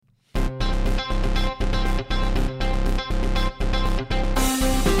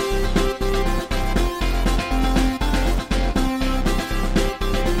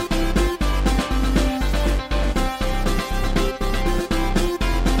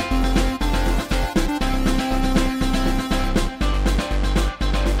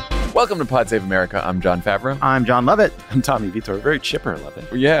Welcome to Pod Save America. I'm John Favreau. I'm John Lovett. I'm Tommy Vitor. Very chipper,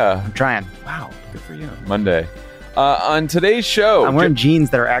 Lovett. Yeah. I'm trying. Wow, good for you. Monday. On today's show... I'm wearing jeans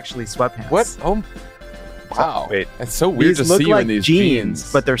that are actually sweatpants. What? Oh, wow. Wait. That's so weird These to look see you like in these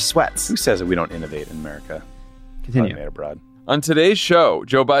jeans, but they're sweats. Who says that we don't innovate in America? Continue. Made abroad. On today's show,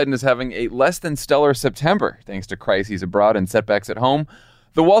 Joe Biden is having a less than stellar September, thanks to crises abroad and setbacks at home.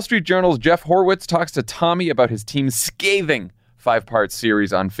 The Wall Street Journal's Jeff Horwitz talks to Tommy about his team's scathing 5-part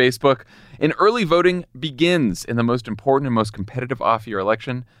series on Facebook. And early voting begins in the most important and most competitive off-year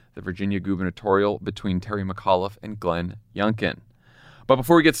election, the Virginia gubernatorial between Terry McAuliffe and Glenn Youngkin. But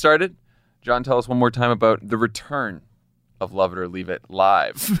before we get started, John, tell us one more time about the return of Love It or Leave It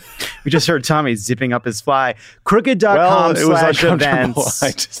Live. We just heard Tommy zipping up his fly. Crooked.com/events.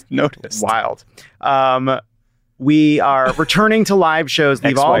 I just noticed. Wild. We are returning to live shows.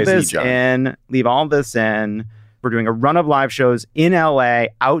 Leave all this in. We're doing a run of live shows in LA,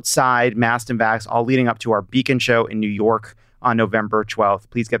 outside Masked and Vaxxed, all leading up to our Beacon show in New York on November 12th.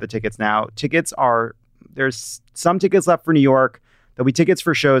 Please get the tickets now. There's some tickets left for New York. There'll be tickets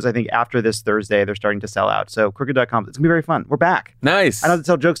for shows, I think, after this Thursday. They're starting to sell out. So crooked.com. It's going to be very fun. We're back. Nice. I don't have to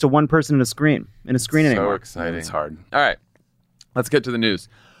tell jokes to one person in a screen anymore. So exciting. It's hard. All right. Let's get to the news.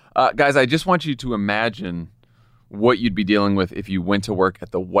 Guys, I just want you to imagine what you'd be dealing with if you went to work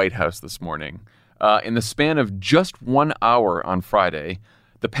at the White House this morning. In the span of just 1 hour on Friday,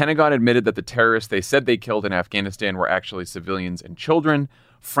 the Pentagon admitted that the terrorists they said they killed in Afghanistan were actually civilians and children.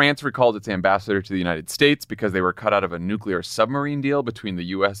 France recalled its ambassador to the United States because they were cut out of a nuclear submarine deal between the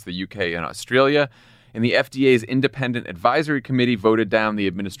U.S., the U.K., and Australia. And the FDA's Independent Advisory Committee voted down the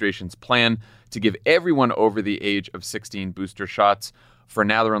administration's plan to give everyone over the age of 16 booster shots. For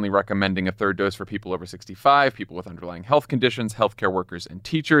now, they're only recommending a third dose for people over 65, people with underlying health conditions, healthcare workers, and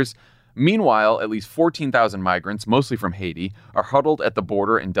teachers. Meanwhile, at least 14,000 migrants, mostly from Haiti, are huddled at the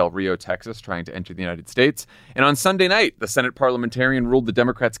border in Del Rio, Texas, trying to enter the United States. And on Sunday night, the Senate parliamentarian ruled the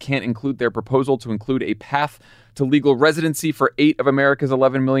Democrats can't include their proposal to include a path to legal residency for 8 of America's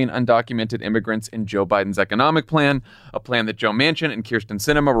 11 million undocumented immigrants in Joe Biden's economic plan, a plan that Joe Manchin and Kyrsten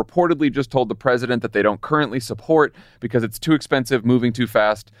Sinema reportedly just told the president that they don't currently support because it's too expensive, moving too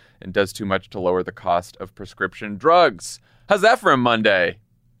fast, and does too much to lower the cost of prescription drugs. How's that for a Monday?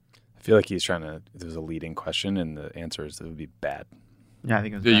 I feel like he's trying to. There's a leading question, and the answer is it would be bad. Yeah, I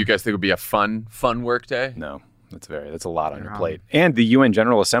think it was Do bad. you guys think it would be a fun work day? No, that's a lot on your plate. And the UN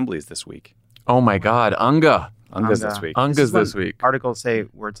General Assembly is this week. Oh my God, UNGA's this week. UNGA's this week. Articles say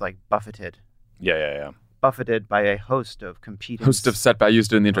words like buffeted. Yeah. Buffeted by a host of competing... Host of setbacks. I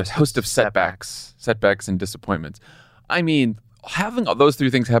used it in the interest. Host of setbacks and disappointments. I mean, having those three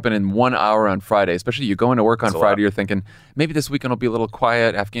things happen in 1 hour on Friday, especially you go into work on Friday, you're thinking, maybe this weekend will be a little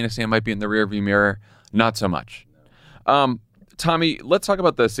quiet. Afghanistan might be in the rearview mirror. Not so much. Tommy, let's talk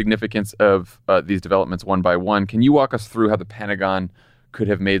about the significance of these developments one by one. Can you walk us through how the Pentagon could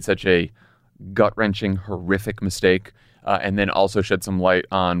have made such a gut-wrenching, horrific mistake, and then also shed some light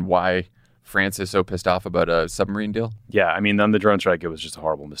on why France is so pissed off about a submarine deal? Yeah, I mean, on the drone strike, it was just a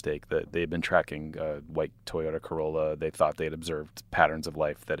horrible mistake. That they had been tracking white Toyota Corolla. They thought they had observed patterns of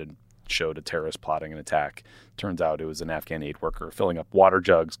life that had showed a terrorist plotting an attack. Turns out it was an Afghan aid worker filling up water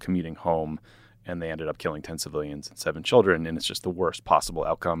jugs, commuting home, and they ended up killing 10 civilians and 7 children, and it's just the worst possible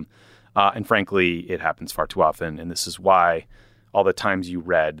outcome. And frankly, it happens far too often, and this is why all the times you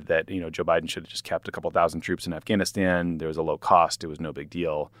read that, Joe Biden should have just kept a couple thousand troops in Afghanistan, there was a low cost, it was no big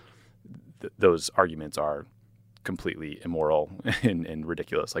deal. Those arguments are completely immoral and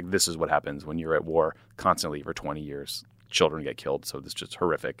ridiculous. Like, this is what happens when you're at war constantly for 20 years. Children get killed, so this is just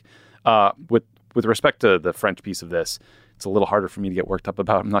horrific. With respect to the French piece of this, it's a little harder for me to get worked up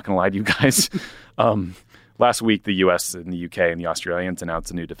about. I'm not going to lie to you guys. Last week, the U.S. and the U.K. and the Australians announced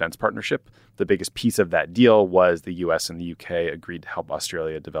a new defense partnership. The biggest piece of that deal was the U.S. and the U.K. agreed to help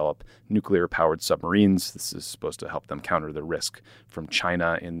Australia develop nuclear-powered submarines. This is supposed to help them counter the risk from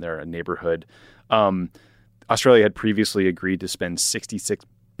China in their neighborhood. Australia had previously agreed to spend $66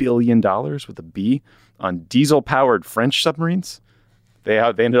 billion with a B on diesel-powered French submarines. They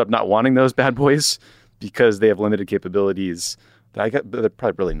ended up not wanting those bad boys because they have limited capabilities. They're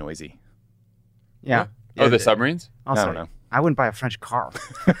probably really noisy. Yeah. Oh, the submarines? Also, I don't know. I wouldn't buy a French car.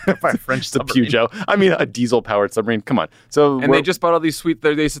 I'd buy a French The submarine. Peugeot. I mean, a diesel-powered submarine. Come on. And they just bought all these sweet.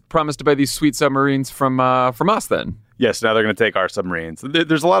 They promised to buy these sweet submarines from us. Then yes, now they're going to take our submarines.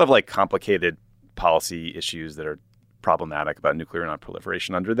 There's a lot of complicated policy issues that are problematic about nuclear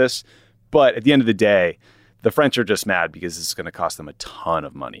non-proliferation under this. But at the end of the day, the French are just mad because this is going to cost them a ton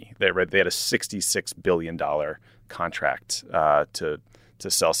of money. They had a $66 billion contract to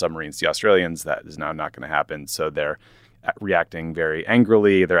sell submarines to the Australians. That is now not going to happen. So they're reacting very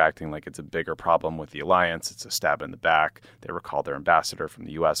angrily. They're acting like it's a bigger problem with the alliance. It's a stab in the back. They recalled their ambassador from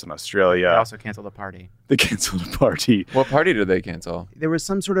the U.S. and Australia. They also canceled the party. They canceled the party. What party did they cancel? There was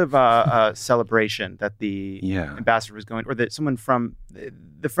some sort of celebration that the ambassador was going, or that someone from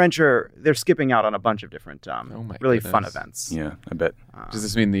the French they're skipping out on a bunch of different really fun events. Yeah, I bet. Does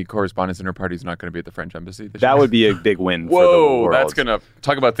this mean the correspondence inter-party is not going to be at the French embassy this year? That would be a big win for the world. That's going to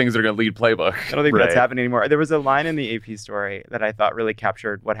talk about things that are going to lead playbook. I don't think that's happening anymore. There was a line in the AP story that I thought really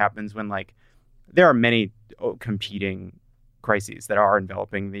captured what happens when, like, there are many competing crises that are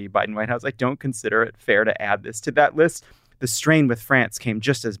enveloping the Biden White House. I don't consider it fair to add this to that list. The strain with France came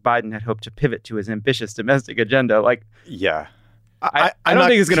just as Biden had hoped to pivot to his ambitious domestic agenda. Like, yeah. I don't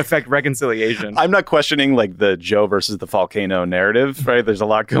think it's going to affect reconciliation. I'm not questioning like the Joe versus the volcano narrative, right? There's a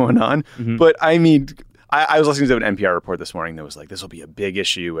lot going on. But I mean, I was listening to an NPR report this morning that was like, this will be a big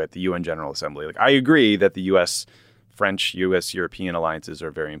issue at the UN General Assembly. Like, I agree that the French, U.S., European alliances are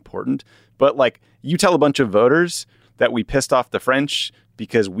very important. But like, you tell a bunch of voters that we pissed off the French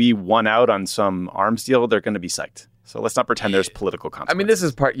because we won out on some arms deal, they're going to be psyched. So let's not pretend there's political consequences. I mean, this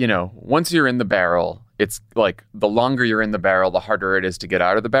is part, once you're in the barrel, it's like the longer you're in the barrel, the harder it is to get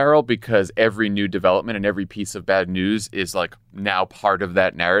out of the barrel, because every new development and every piece of bad news is like now part of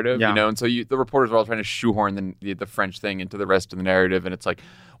that narrative, And so the reporters are all trying to shoehorn the French thing into the rest of the narrative. And it's like,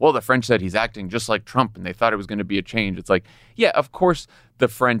 well, the French said he's acting just like Trump and they thought it was going to be a change. It's like, yeah, of course the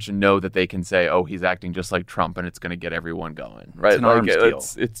French know that they can say, oh, he's acting just like Trump and it's going to get everyone going, right? It's an arms deal.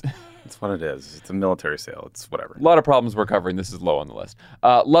 It's what it is. It's a military sale. It's whatever. A lot of problems we're covering. This is low on the list.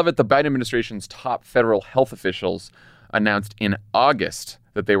 Lovett, the Biden administration's top federal health officials announced in August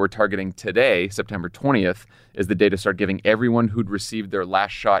that they were targeting today, September 20th, as the day to start giving everyone who'd received their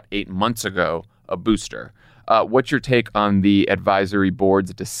last shot 8 months ago a booster. What's your take on the advisory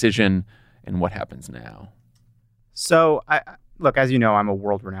board's decision and what happens now? So, look, as you know, I'm a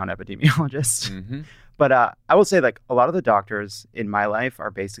world-renowned epidemiologist. But I will say, like, a lot of the doctors in my life are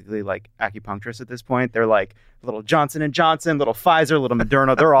basically like acupuncturists at this point. They're like little Johnson & Johnson, little Pfizer, little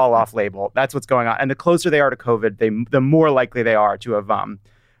Moderna. They're all off-label. That's what's going on. And the closer they are to COVID, the more likely they are to have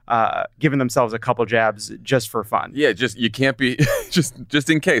given themselves a couple jabs just for fun. Yeah, you can't be just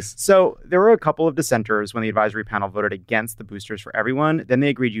in case. So there were a couple of dissenters when the advisory panel voted against the boosters for everyone. Then they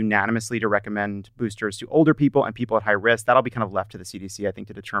agreed unanimously to recommend boosters to older people and people at high risk. That'll be kind of left to the CDC, I think,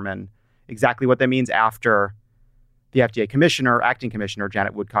 to determine exactly what that means after the FDA acting commissioner,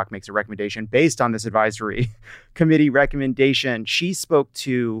 Janet Woodcock, makes a recommendation based on this advisory committee recommendation. She spoke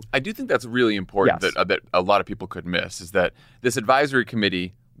to... I do think that's really important that a lot of people could miss, is that this advisory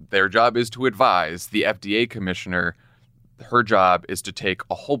committee, their job is to advise the FDA commissioner. Her job is to take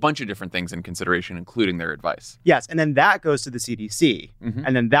a whole bunch of different things in consideration, including their advice. Yes, and then that goes to the CDC,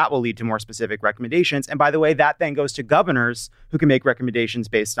 and then that will lead to more specific recommendations. And by the way, that then goes to governors who can make recommendations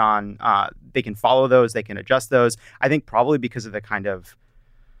based on, they can follow those, they can adjust those. I think probably because of the kind of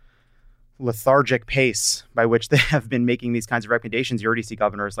lethargic pace by which they have been making these kinds of recommendations, you already see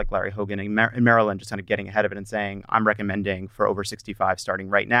governors like Larry Hogan in Maryland just kind of getting ahead of it and saying, I'm recommending for over 65 starting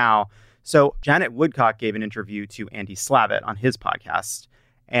right now. So Janet Woodcock gave an interview to Andy Slavitt on his podcast,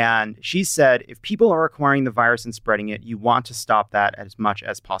 and she said, if people are acquiring the virus and spreading it, you want to stop that as much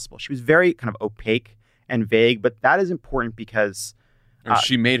as possible. She was very kind of opaque and vague, but that is important because...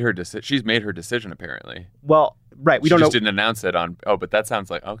 she's made her decision, apparently. Well, right. We don't know. She just didn't announce it on... Oh, but that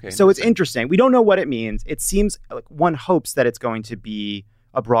sounds like... Okay. So it's interesting. We don't know what it means. It seems like one hopes that it's going to be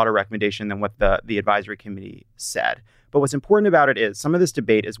a broader recommendation than what the advisory committee said. But what's important about it is some of this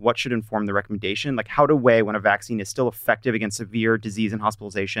debate is what should inform the recommendation, like how to weigh when a vaccine is still effective against severe disease and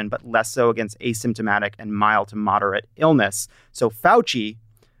hospitalization, but less so against asymptomatic and mild to moderate illness. So Fauci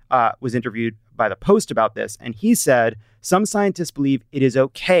was interviewed by The Post about this, and he said, some scientists believe it is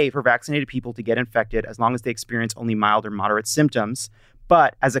okay for vaccinated people to get infected as long as they experience only mild or moderate symptoms.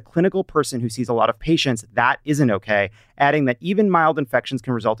 But as a clinical person who sees a lot of patients, that isn't okay, adding that even mild infections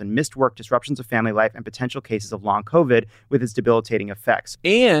can result in missed work, disruptions of family life, and potential cases of long COVID with its debilitating effects.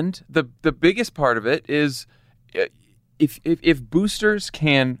 And the biggest part of it is if boosters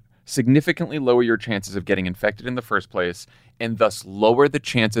can significantly lower your chances of getting infected in the first place and thus lower the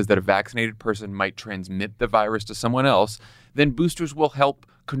chances that a vaccinated person might transmit the virus to someone else, then boosters will help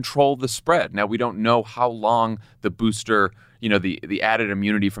control the spread. Now, we don't know how long the booster, the added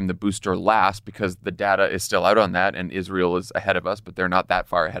immunity from the booster lasts, because the data is still out on that, and Israel is ahead of us, but they're not that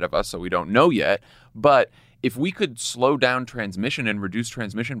far ahead of us, so we don't know yet. But if we could slow down transmission and reduce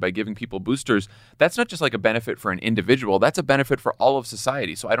transmission by giving people boosters, that's not just like a benefit for an individual. That's a benefit for all of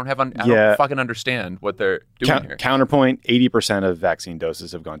society. So I don't fucking understand what they're doing here. Counterpoint, 80% of vaccine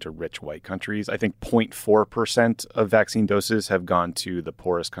doses have gone to rich white countries. I think 0.4% of vaccine doses have gone to the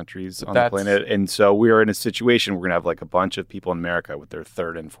poorest countries on the planet. And so we are in a situation where we're going to have like a bunch of people in America with their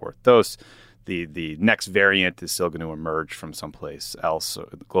third and fourth dose. The next variant is still going to emerge from someplace else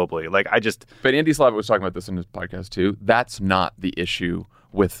globally. But Andy Slavitt was talking about this in his podcast too. That's not the issue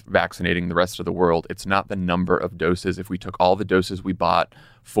with vaccinating the rest of the world. It's not the number of doses. If we took all the doses we bought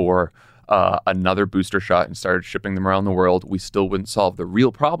for another booster shot and started shipping them around the world, we still wouldn't solve the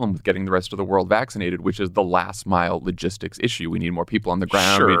real problem with getting the rest of the world vaccinated, which is the last mile logistics issue. We need more people on the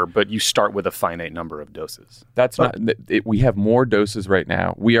ground. Sure, but you start with a finite number of doses. We have more doses right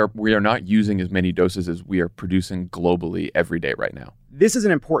now. We are not using as many doses as we are producing globally every day right now. This is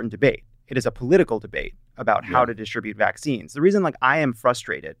an important debate. It is a political debate about how to distribute vaccines. The reason I am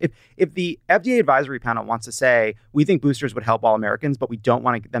frustrated, if the FDA advisory panel wants to say, we think boosters would help all Americans, but we don't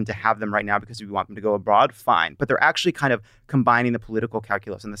want them to have them right now because we want them to go abroad, fine. But they're actually kind of combining the political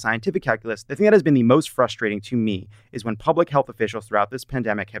calculus and the scientific calculus. The thing that has been the most frustrating to me is when public health officials throughout this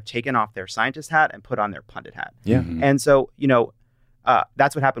pandemic have taken off their scientist hat and put on their pundit hat. Yeah. Mm-hmm. And so,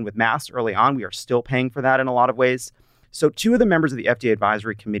 that's what happened with masks early on. We are still paying for that in a lot of ways. So two of the members of the FDA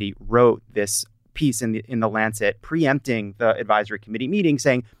advisory committee wrote this piece in the Lancet preempting the advisory committee meeting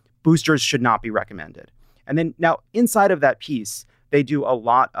saying boosters should not be recommended. And then now inside of that piece, they do a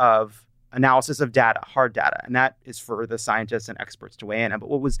lot of analysis of data, hard data, and that is for the scientists and experts to weigh in on. But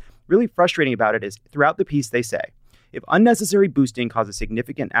what was really frustrating about it is throughout the piece, they say, if unnecessary boosting causes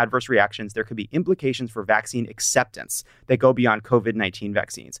significant adverse reactions, there could be implications for vaccine acceptance that go beyond COVID-19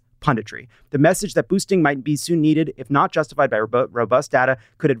 vaccines. Punditry. The message that boosting might be soon needed, if not justified by robust data,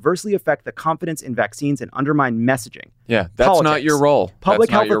 could adversely affect the confidence in vaccines and undermine messaging. Yeah, that's Politics. Not your role.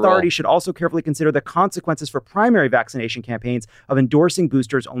 Public health authorities should also carefully consider the consequences for primary vaccination campaigns of endorsing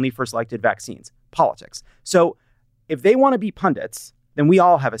boosters only for selected vaccines. Politics. So if they want to be pundits, then we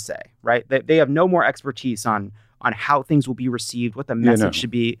all have a say, right? They have no more expertise on how things will be received, what the message should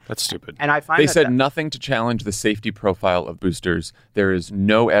be. That's stupid. And I find they said nothing to challenge the safety profile of boosters. There is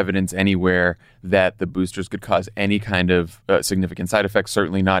no evidence anywhere that the boosters could cause any kind of significant side effects,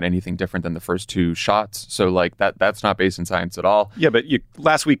 certainly not anything different than the first two shots. So that's not based in science at all. Yeah, but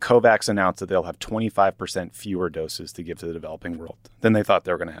last week COVAX announced that they'll have 25% fewer doses to give to the developing world than they thought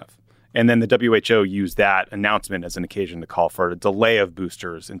they were going to have. And then the WHO used that announcement as an occasion to call for a delay of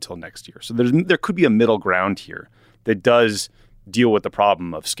boosters until next year. So there could be a middle ground here that does deal with the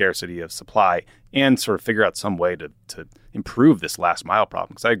problem of scarcity of supply and sort of figure out some way to improve this last mile problem.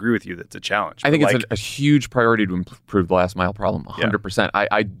 Because I agree with you that it's a challenge. I think it's a huge priority to improve the last mile problem, 100%. Yeah.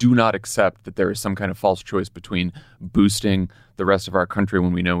 I do not accept that there is some kind of false choice between boosting the rest of our country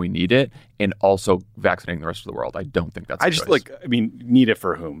when we know we need it and also vaccinating the rest of the world. I don't think that's a choice. Need it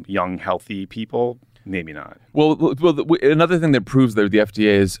for whom? Young, healthy people? Maybe not. Well, another thing that proves that the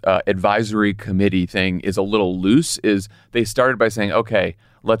FDA's advisory committee thing is a little loose is they started by saying, okay,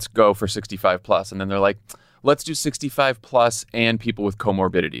 let's go for 65 plus. And then they're like, let's do 65 plus and people with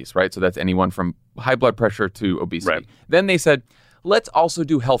comorbidities, right? So that's anyone from high blood pressure to obesity. Right. Then they said, let's also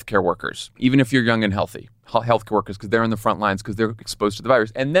do healthcare workers, even if you're young and healthy. Healthcare workers, because they're in the front lines, because they're exposed to the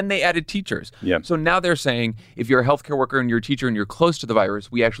virus. And then they added teachers. Yeah. So now they're saying, if you're a healthcare worker and you're a teacher and you're close to the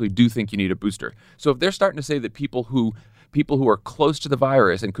virus, we actually do think you need a booster. So if they're starting to say that people who are close to the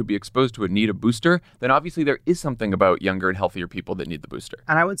virus and could be exposed to it need a booster, then obviously there is something about younger and healthier people that need the booster.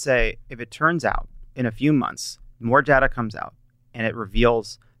 And I would say, if it turns out in a few months, more data comes out and it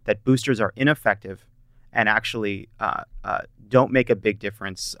reveals that boosters are ineffective and actually don't make a big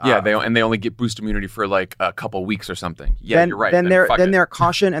difference. They only get boost immunity for like a couple weeks or something. Yeah, you're right. Then their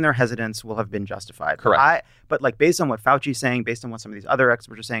caution and their hesitance will have been justified. Correct. But based on what Fauci's saying, based on what some of these other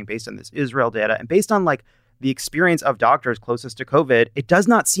experts are saying, based on this Israel data, and based on the experience of doctors closest to COVID, it does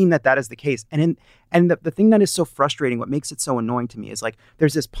not seem that is the case. And the thing that is so frustrating, what makes it so annoying to me is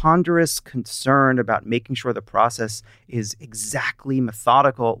there's this ponderous concern about making sure the process is exactly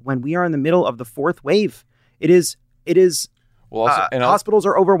methodical when we are in the middle of the fourth wave. It is. Well, hospitals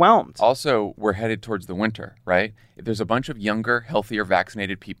are overwhelmed. Also, we're headed towards the winter, right? If there's a bunch of younger, healthier,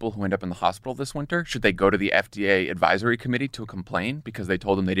 vaccinated people who end up in the hospital this winter, should they go to the FDA advisory committee to complain because they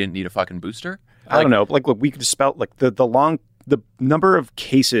told them they didn't need a fucking booster? I don't know. Look, we could spell the number of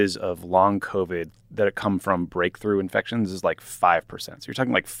cases of long COVID that come from breakthrough infections is 5%. So you're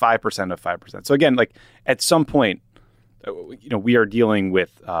talking 5% of 5%. So again, at some point, we are dealing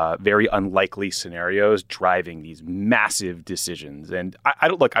with very unlikely scenarios driving these massive decisions. And I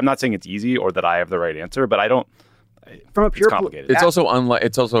don't look. I'm not saying it's easy or that I have the right answer, but I don't. From a pure, it's complicated. It's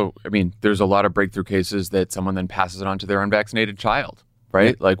also I mean, there's a lot of breakthrough cases that someone then passes it on to their unvaccinated child,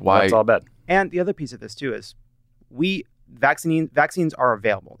 right? Yeah. Like, why? That's all bad. And the other piece of this too is vaccines are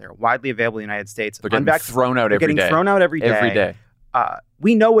available. They're widely available in the United States. They're getting thrown out every day. Thrown out every day. Every day.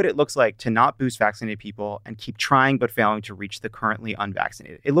 We know what it looks like to not boost vaccinated people and keep trying but failing to reach the currently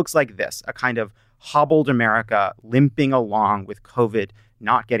unvaccinated. It looks like this, a kind of hobbled America limping along with COVID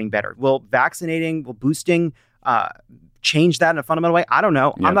not getting better. Will boosting change that in a fundamental way? I don't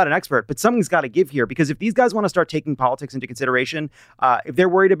know. Yeah. I'm not an expert, but something's got to give here, because if these guys want to start taking politics into consideration, if they're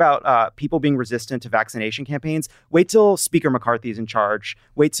worried about people being resistant to vaccination campaigns, wait till Speaker McCarthy's in charge.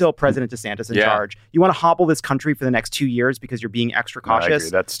 Wait till President DeSantis in charge. You want to hobble this country for the next 2 years because you're being extra cautious? No, I agree.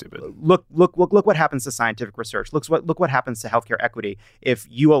 That's stupid. Look what happens to scientific research. Look what happens to healthcare equity if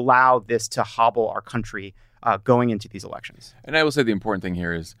you allow this to hobble our country going into these elections. And I will say the important thing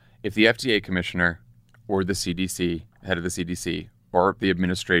here is if the FDA commissioner or the CDC, head of the CDC, or the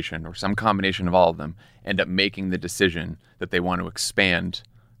administration, or some combination of all of them, end up making the decision that they want to expand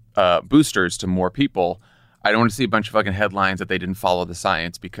boosters to more people, I don't want to see a bunch of fucking headlines that they didn't follow the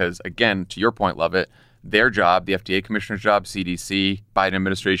science, because, again, to your point, Lovett, their job, the FDA commissioner's job, CDC, Biden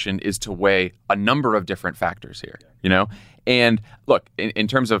administration, is to weigh a number of different factors here, you know? And look, in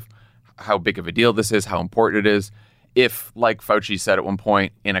terms of how big of a deal this is, how important it is, if, like Fauci said at one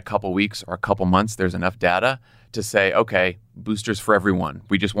point, in a couple weeks or a couple months, there's enough data to say, okay, boosters for everyone.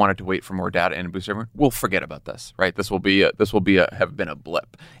 We just wanted to wait for more data and boost everyone. We'll forget about this, right? This will have been a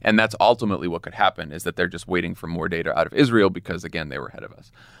blip, and that's ultimately what could happen. Is that they're just waiting for more data out of Israel because, again, they were ahead of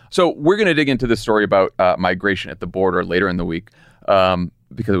us. So we're going to dig into this story about migration at the border later in the week, because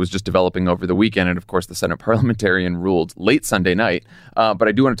it was just developing over the weekend, and of course the Senate parliamentarian ruled late Sunday night. But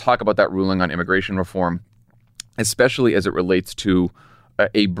I do want to talk about that ruling on immigration reform, especially as it relates to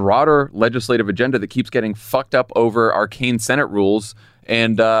a broader legislative agenda that keeps getting fucked up over arcane Senate rules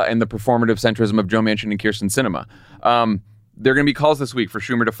and the performative centrism of Joe Manchin and Kyrsten Sinema. There are going to be calls this week for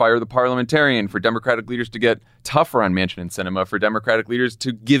Schumer to fire the parliamentarian, for Democratic leaders to get tougher on Manchin and Sinema, for Democratic leaders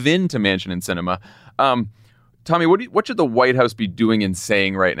to give in to Manchin and Sinema. Tommy, what should the White House be doing and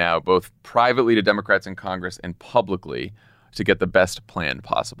saying right now, both privately to Democrats in Congress and publicly, to get the best plan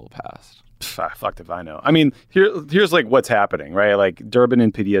possible passed? Fucked if I know. I mean, here's like what's happening, right? Like Durbin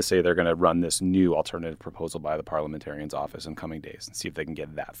and Padilla say they're going to run this new alternative proposal by the parliamentarian's office in coming days and see if they can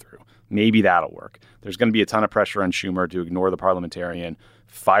get that through. Maybe that'll work. There's going to be a ton of pressure on Schumer to ignore the parliamentarian,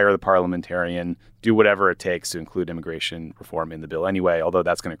 fire the parliamentarian, do whatever it takes to include immigration reform in the bill anyway, although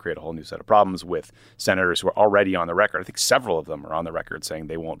that's going to create a whole new set of problems with senators who are already on the record. I think several of them are on the record saying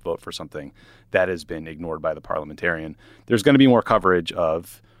they won't vote for something that has been ignored by the parliamentarian. There's going to be more coverage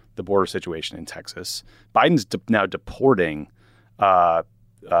of the border situation in Texas. Biden's now deporting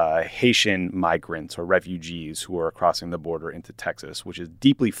Haitian migrants or refugees who are crossing the border into Texas, which is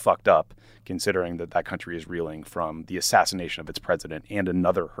deeply fucked up considering that country is reeling from the assassination of its president and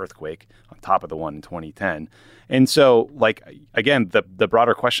another earthquake on top of the one in 2010. And so, like, again, the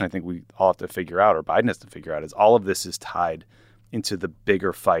broader question I think we all have to figure out, or Biden has to figure out, is all of this is tied into the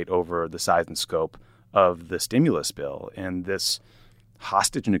bigger fight over the size and scope of the stimulus bill and this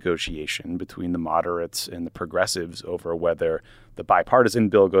hostage negotiation between the moderates and the progressives over whether the bipartisan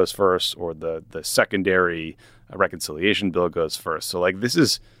bill goes first or the secondary reconciliation bill goes first. So like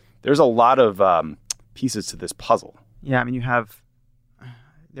there's a lot of pieces to this puzzle. Yeah, I mean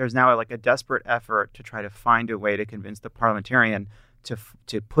there's now like a desperate effort to try to find a way to convince the parliamentarian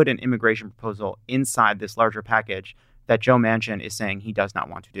to put an immigration proposal inside this larger package that Joe Manchin is saying he does not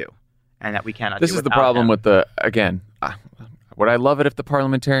want to do, and that we cannot do. This is the problem with would I love it if the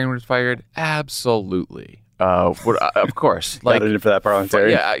parliamentarian was fired? Absolutely. Of course. Like, got it for that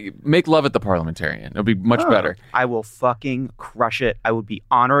parliamentarian? Yeah, make love at the parliamentarian. It'll be much better. I will fucking crush it. I would be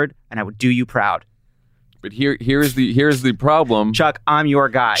honored, and I would do you proud. But here's the problem. Chuck, I'm your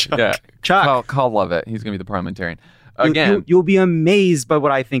guy. Chuck. Call Lovett. He's going to be the parliamentarian. Again, you'll be amazed by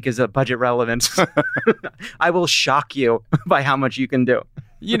what I think is a budget relevance. I will shock you by how much you can do.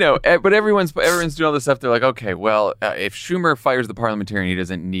 You know, but everyone's doing all this stuff. They're like, okay, well, if Schumer fires the parliamentarian, he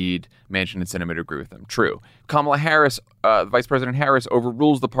doesn't need Manchin and Sinema to agree with him. True. Kamala Harris, Vice President Harris,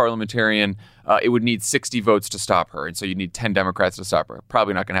 overrules the parliamentarian. It would need 60 votes to stop her, and so you need 10 Democrats to stop her.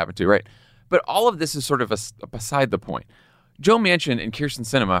 Probably not going to happen too, right? But all of this is sort of beside the point. Joe Manchin and Kyrsten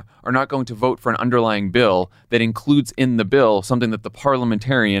Sinema are not going to vote for an underlying bill that includes in the bill something that the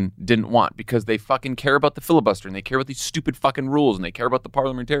parliamentarian didn't want because they fucking care about the filibuster and they care about these stupid fucking rules and they care about the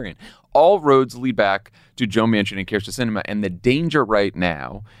parliamentarian. All roads lead back to Joe Manchin and Kyrsten Sinema, and the danger right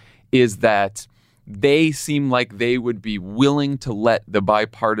now is that they seem like they would be willing to let the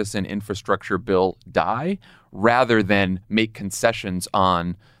bipartisan infrastructure bill die rather than make concessions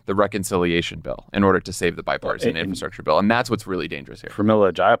on the reconciliation bill in order to save the bipartisan infrastructure bill. And that's what's really dangerous here.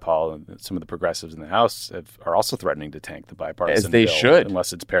 Pramila Jayapal and some of the progressives in the House are also threatening to tank the bipartisan bill. As they should.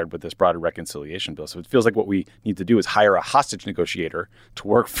 Unless it's paired with this broader reconciliation bill. So it feels like what we need to do is hire a hostage negotiator to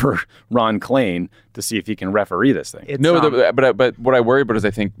work for Ron Klain to see if he can referee this thing. But what I worry about is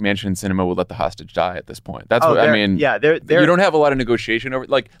I think Manchin and Sinema will let the hostage die at this point. That's what I mean. Yeah, you don't have a lot of negotiation over.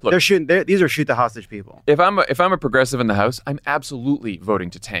 Like, look, these are shoot the hostage people. If I'm a progressive in the House, I'm absolutely voting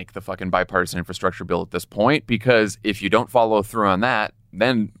to tank the fucking bipartisan infrastructure bill at this point, because if you don't follow through on that,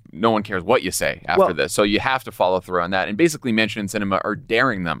 then no one cares what you say after this. So you have to follow through on that. And basically, Manchin and Sinema are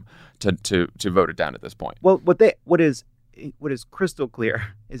daring them to vote it down at this point. Well, what is crystal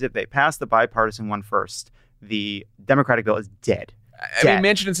clear is if they pass the bipartisan one first, the Democratic bill is dead. I mean,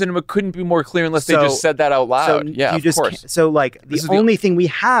 Manchin and Sinema couldn't be more clear unless they just said that out loud. Of course. So, the only thing we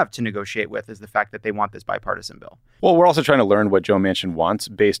have to negotiate with is the fact that they want this bipartisan bill. Well, we're also trying to learn what Joe Manchin wants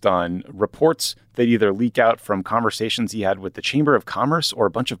based on reports that either leak out from conversations he had with the Chamber of Commerce or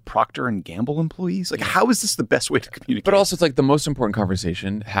a bunch of Procter & Gamble employees. Like, how is this the best way to communicate? But also, it's like the most important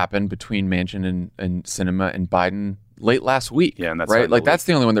conversation happened between Manchin and Sinema and Biden late last week. Yeah, and that's right. Like, that's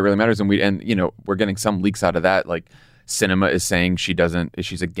the only one that really matters. And we're getting some leaks out of that. Like, Sinema is saying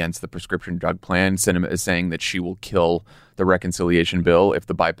she's against the prescription drug plan. Sinema is saying that she will kill the reconciliation bill if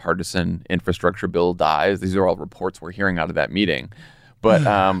the bipartisan infrastructure bill dies. These are all reports we're hearing out of that meeting. But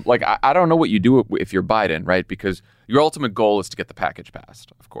I don't know what you do if you're Biden, right? Because your ultimate goal is to get the package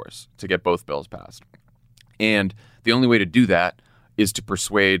passed, of course, to get both bills passed. And the only way to do that is to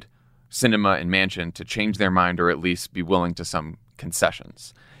persuade Sinema and Manchin to change their mind or at least be willing to some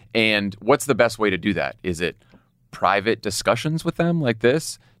concessions. And what's the best way to do that? Is it private discussions with them like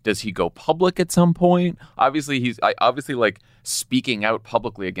this? Does he go public at some point? Obviously, like speaking out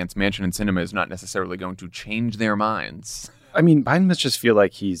publicly against Manchin and Sinema is not necessarily going to change their minds. I mean, Biden must just feel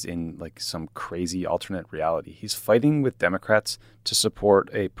like he's in like some crazy alternate reality. He's fighting with Democrats to support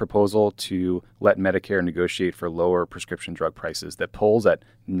a proposal to let Medicare negotiate for lower prescription drug prices that polls at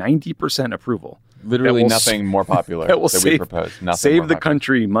 90% approval. Literally nothing more popular that we propose. Save the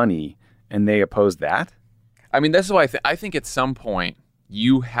country money, and they oppose that? I mean, that's why I think at some point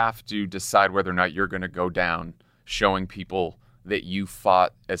you have to decide whether or not you're going to go down showing people that you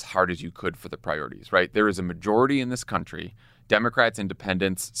fought as hard as you could for the priorities, right? There is a majority in this country, Democrats,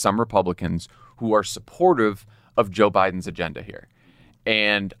 independents, some Republicans, who are supportive of Joe Biden's agenda here.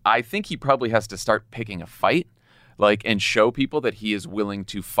 And I think he probably has to start picking a fight, and show people that he is willing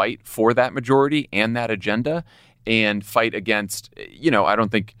to fight for that majority and that agenda and fight against, I don't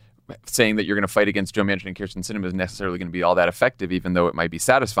think saying that you're going to fight against Joe Manchin and Kyrsten Sinema is necessarily going to be all that effective, even though it might be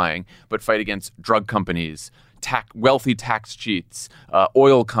satisfying, but fight against drug companies, wealthy tax cheats,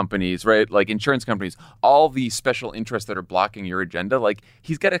 oil companies, right? Like insurance companies, all the special interests that are blocking your agenda. Like,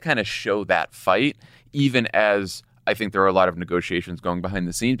 he's got to kind of show that fight, even as I think there are a lot of negotiations going behind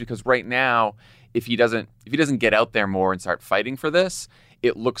the scenes, because right now, if he doesn't get out there more and start fighting for this,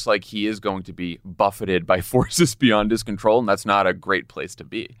 it looks like he is going to be buffeted by forces beyond his control, and that's not a great place to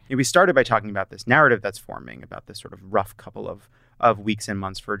be. We started by talking about this narrative that's forming about this sort of rough couple of weeks and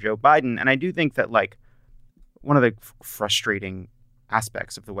months for Joe Biden. And I do think that, one of the frustrating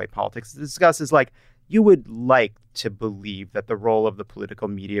aspects of the way politics is discussed is, you would like to believe that the role of the political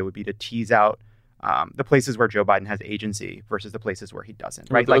media would be to tease out the places where Joe Biden has agency versus the places where he doesn't.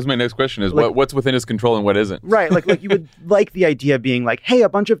 Right. That was my next question: is what's within his control and what isn't? Right. Like you would like the idea of being hey, a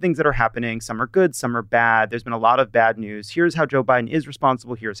bunch of things that are happening. Some are good, some are bad. There's been a lot of bad news. Here's how Joe Biden is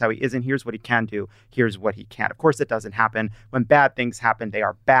responsible. Here's how he isn't. Here's what he can do. Here's what he can't. Of course, it doesn't happen. When bad things happen, they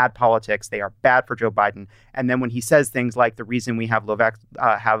are bad politics. They are bad for Joe Biden. And then when he says things like the reason we have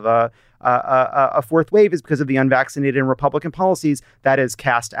a fourth wave is because of the unvaccinated and Republican policies, that is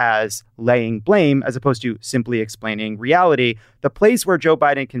cast as laying blame as opposed to simply explaining reality. The place where Joe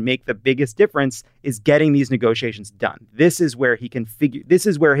Biden can make the biggest difference is getting these negotiations done. This is where this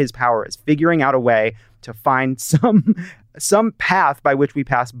is where his power is, figuring out a way to find some path by which we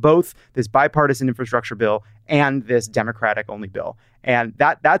pass both this bipartisan infrastructure bill and this Democratic only bill. And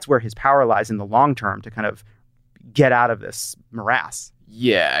that's where his power lies in the long term to kind of get out of this morass.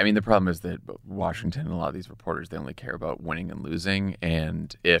 Yeah, I mean, the problem is that Washington and a lot of these reporters, they only care about winning and losing.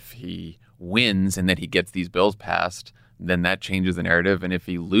 And if he wins and then he gets these bills passed, then that changes the narrative. And if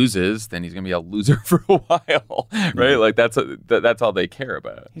he loses, then he's going to be a loser for a while, right? Like that's all they care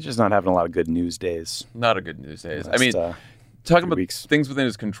about. He's just not having a lot of good news days. Not a good news days. I mean, talking about things within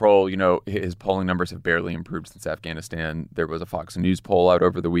his control, his polling numbers have barely improved since Afghanistan. There was a Fox News poll out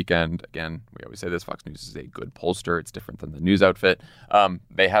over the weekend. Again, we always say this, Fox News is a good pollster. It's different than the news outfit.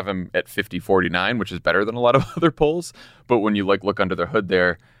 They have him at 50-49, which is better than a lot of other polls. But when you look under the hood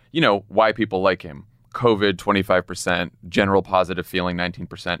there, why people like him. COVID, 25%, general positive feeling,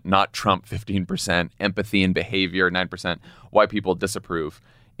 19%, not Trump, 15%, empathy and behavior, 9%, why people disapprove.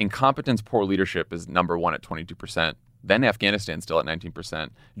 Incompetence, poor leadership is number one at 22%. Then Afghanistan still at 19%.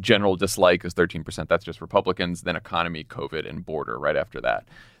 General dislike is 13%. That's just Republicans. Then economy, COVID, and border right after that.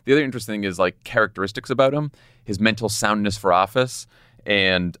 The other interesting thing is characteristics about him. His mental soundness for office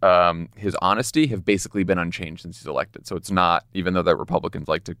and his honesty have basically been unchanged since he's elected. So it's not, even though the Republicans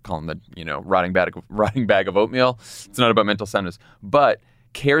like to call him the rotting bag of oatmeal, it's not about mental soundness, but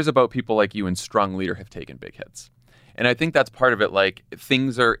cares about people like you and strong leader have taken big hits. And I think that's part of it.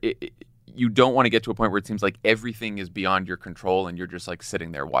 Things are... you don't want to get to a point where it seems like everything is beyond your control and you're just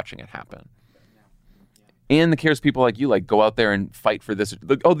sitting there watching it happen. And the cares people like you go out there and fight for this.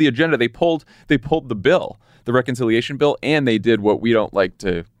 The agenda, they pulled the bill, the reconciliation bill, and they did what we don't like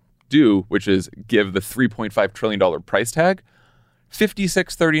to do, which is give the $3.5 trillion price tag.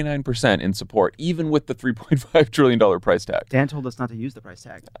 56-39% in support, even with the $3.5 trillion price tag. Dan told us not to use the price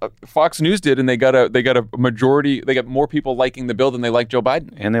tag. Fox News did, and they got a majority. They got more people liking the bill than they like Joe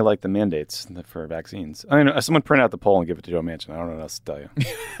Biden, and they like the mandates for vaccines. I mean, someone print out the poll and give it to Joe Manchin. I don't know what else to tell you.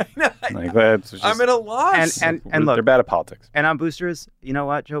 I'm at a loss. And look, they're bad at politics. And on boosters, you know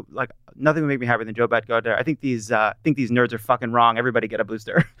what, Joe? Nothing would make me happier than Joe Biden go out there. I think these nerds are fucking wrong. Everybody get a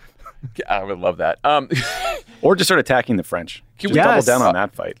booster. I would love that. Or just start attacking the French. Just double down on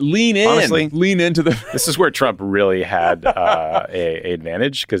that fight. Lean in. Honestly, lean into the... This is where Trump really had a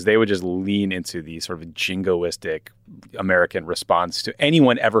advantage, because they would just lean into the sort of jingoistic American response to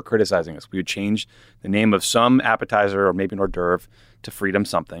anyone ever criticizing us. We would change the name of some appetizer or maybe an hors d'oeuvre to freedom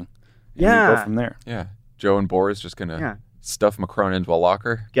something. And we'd go from there. Yeah. Joe and Boris just going to stuff Macron into a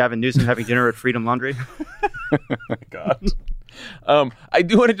locker. Gavin Newsom having dinner at Freedom Laundry. Oh my God. I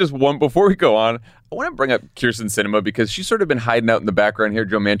do want to just before we go on, I want to bring up Kyrsten Sinema because she's sort of been hiding out in the background here.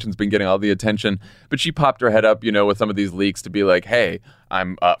 Joe Manchin's been getting all the attention, but she popped her head up, with some of these leaks to be like, hey,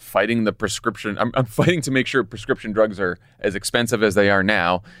 I'm fighting the prescription. I'm fighting to make sure prescription drugs are as expensive as they are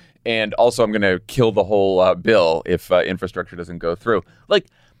now. And also I'm going to kill the whole bill if infrastructure doesn't go through.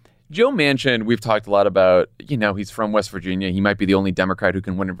 Joe Manchin, we've talked a lot about, he's from West Virginia. He might be the only Democrat who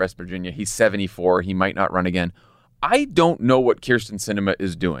can win in West Virginia. He's 74. He might not run again. I don't know what Kyrsten Sinema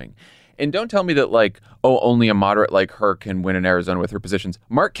is doing. And don't tell me that only a moderate like her can win in Arizona with her positions.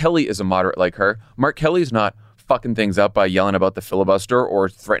 Mark Kelly is a moderate like her. Mark Kelly's not fucking things up by yelling about the filibuster or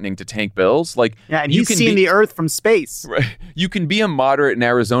threatening to tank bills. And he's seen the earth from space. Right. You can be a moderate in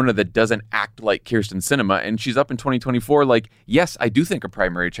Arizona that doesn't act like Kyrsten Sinema, and she's up in 2024. Yes, I do think a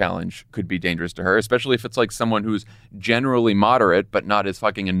primary challenge could be dangerous to her, especially if it's someone who's generally moderate but not as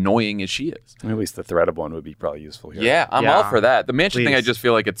fucking annoying as she is. At least the threat of one would be probably useful here. Yeah, I'm all for that. The Manchin thing, I just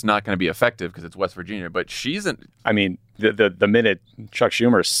feel like it's not going to be effective because it's West Virginia, but she's I mean, the minute Chuck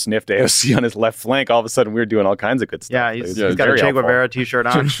Schumer sniffed AOC on his left flank, all of a sudden we were doing all kinds of good stuff. Yeah, he's got a Che Guevara t-shirt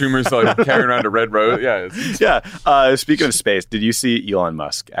on. Chuck Schumer's carrying around a red rose. Yeah. Speaking of space, did you see Elon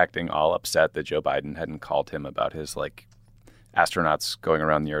Musk acting all upset that Joe Biden hadn't called him about his astronauts going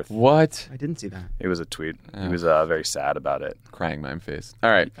around the Earth? What? I didn't see that. It was a tweet. He was very sad about it. Crying mime face.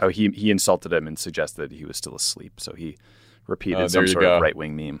 All right. Oh, he insulted him and suggested he was still asleep, so he repeated some sort of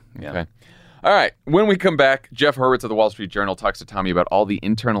right-wing meme. Yeah. Okay. All right. When we come back, Jeff Hurwitz of the Wall Street Journal talks to Tommy about all the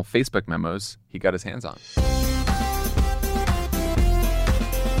internal Facebook memos he got his hands on.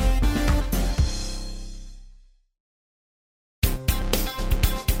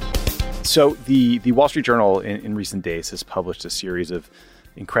 So the Wall Street Journal in recent days has published a series of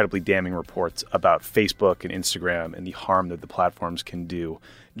incredibly damning reports about Facebook and Instagram and the harm that the platforms can do.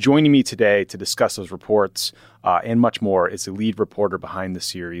 Joining me today to discuss those reports and much more is the lead reporter behind the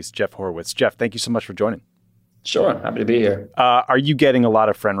series, Jeff Hurwitz. Jeff, thank you so much for joining. Sure. Happy to be here. Are you getting a lot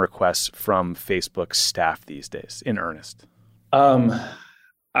of friend requests from Facebook staff these days, in earnest?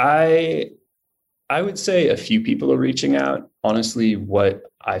 I would say a few people are reaching out. Honestly, what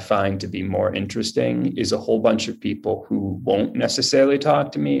I find to be more interesting is a whole bunch of people who won't necessarily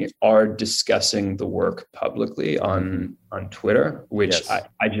talk to me are discussing the work publicly on Twitter, which yes.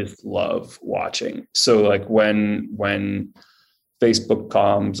 I just love watching. So when Facebook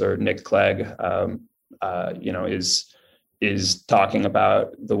comms or Nick Clegg, is talking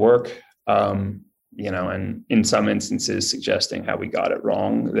about the work, and in some instances suggesting how we got it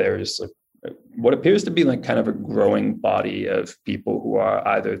wrong. There's what appears to be like kind of a growing body of people who are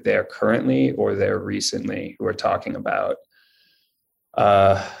either there currently or there recently, who are talking about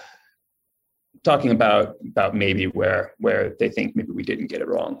maybe where they think maybe we didn't get it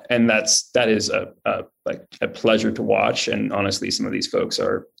wrong. And that is a pleasure to watch. And honestly, some of these folks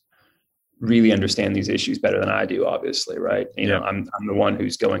really understand these issues better than I do, obviously. Right. I'm the one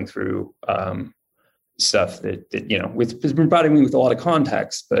who's going through stuff that has been providing me with a lot of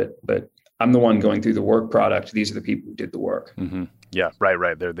context, but I'm the one going through the work product. These are the people who did the work. Mm-hmm. Yeah,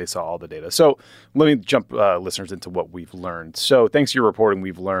 right. They saw all the data. So let me jump listeners into what we've learned. So thanks to your reporting,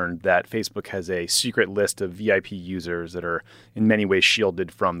 we've learned that Facebook has a secret list of VIP users that are in many ways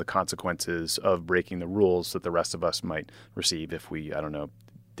shielded from the consequences of breaking the rules that the rest of us might receive if we,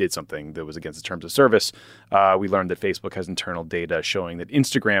 did something that was against the terms of service. We learned that Facebook has internal data showing that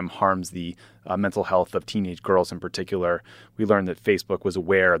Instagram harms the mental health of teenage girls in particular. We learned that Facebook was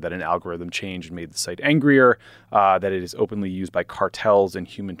aware that an algorithm change made the site angrier, that it is openly used by cartels and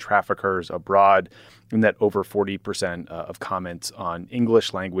human traffickers abroad, and that over 40% of comments on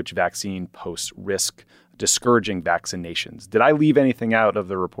English language vaccine posts risk discouraging vaccinations. Did I leave anything out of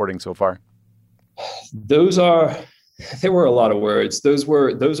the reporting so far? There were a lot of words.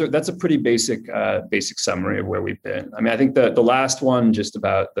 That's a pretty basic summary of where we've been. I mean, I think the last one, just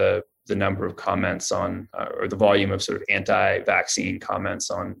about the number of comments on, or the volume of sort of anti-vaccine comments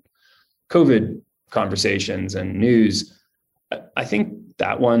on COVID conversations and news, I think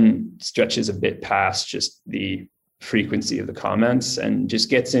that one stretches a bit past just the frequency of the comments and just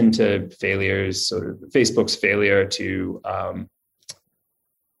gets into failures, sort of Facebook's failure to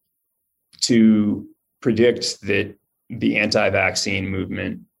predict that the anti-vaccine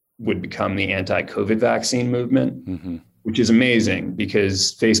movement would become the anti-COVID vaccine movement, mm-hmm. which is amazing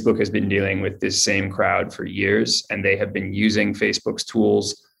because Facebook has been dealing with this same crowd for years, and they have been using Facebook's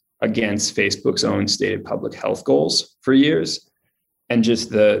tools against Facebook's own stated public health goals for years. And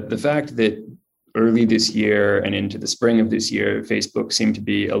just the fact that early this year and into the spring of this year, Facebook seemed to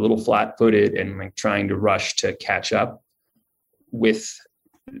be a little flat-footed and like trying to rush to catch up with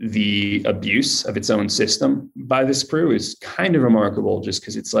the abuse of its own system by this crew is kind of remarkable, just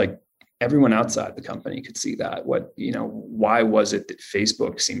because it's like everyone outside the company could see that. Why was it that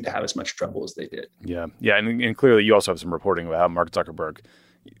Facebook seemed to have as much trouble as they did? Yeah. And clearly you also have some reporting about how Mark Zuckerberg,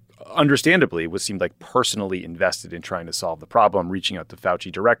 understandably, seemed like personally invested in trying to solve the problem, reaching out to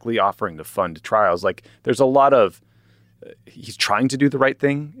Fauci directly, offering to fund trials. Like there's a lot of, he's trying to do the right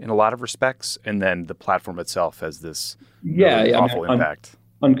thing in a lot of respects. And then the platform itself has this awful impact.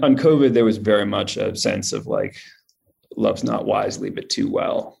 On COVID, there was very much a sense of like, love's not wisely, but too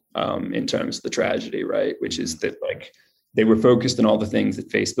well, in terms of the tragedy, right? Which is that like they were focused on all the things that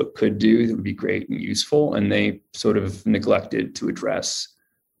Facebook could do that would be great and useful, and they sort of neglected to address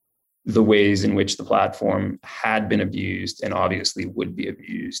the ways in which the platform had been abused and obviously would be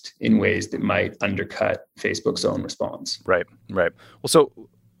abused in ways that might undercut Facebook's own response. Right. Well, so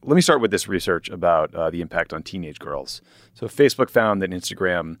let me start with this research about the impact on teenage girls. So Facebook found that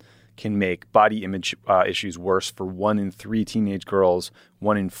Instagram can make body image issues worse for 1 in 3 teenage girls.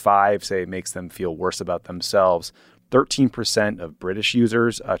 1 in 5 say it makes them feel worse about themselves. 13% of British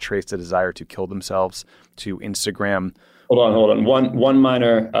users traced a desire to kill themselves to Instagram. Hold on. One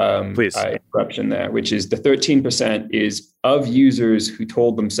minor interruption there, which is the 13% is of users who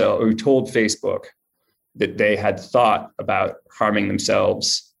told Facebook that they had thought about harming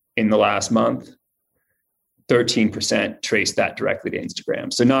themselves in the last month. 13% traced that directly to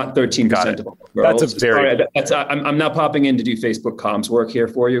Instagram. So not 13% of all girls. That's a very. I'm not popping in to do Facebook comms work here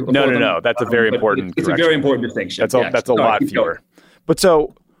for you. No. That's a very important. It's a very important distinction. That's a lot fewer. But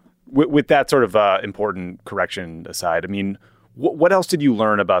so with that sort of important correction aside, I mean, what else did you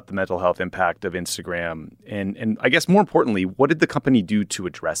learn about the mental health impact of Instagram? And I guess more importantly, what did the company do to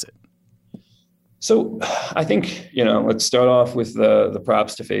address it? So I think, let's start off with the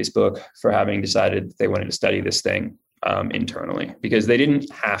props to Facebook for having decided they wanted to study this thing internally, because they didn't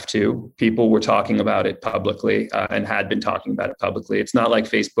have to. People were talking about it publicly and had been talking about it publicly. It's not like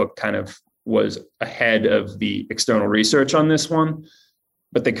Facebook kind of was ahead of the external research on this one,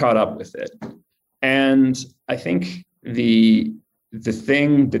 but they caught up with it. And I think the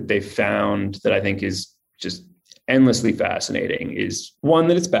thing that they found that I think is just endlessly fascinating is, one,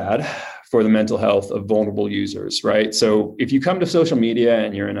 that it's bad for the mental health of vulnerable users, right? So if you come to social media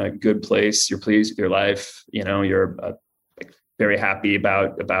and you're in a good place, you're pleased with your life, you're very happy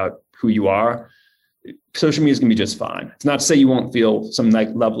about who you are, social media is going to be just fine. It's not to say you won't feel some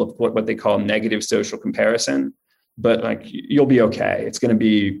level of what they call negative social comparison, but like you'll be okay. It's going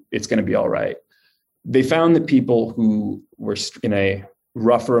to be all right. they found that people who were in a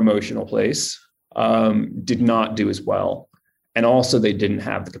rougher emotional place did not do as well. And also they didn't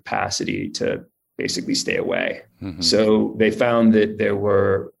have the capacity to basically stay away. Mm-hmm. So they found that there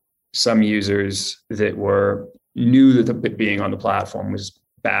were some users that knew that being on the platform was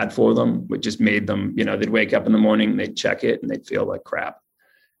bad for them, which just made them, they'd wake up in the morning, they'd check it and they'd feel like crap.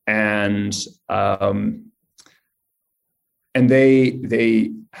 And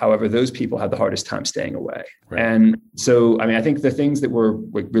they, however, those people had the hardest time staying away. Right. And so, I think the things that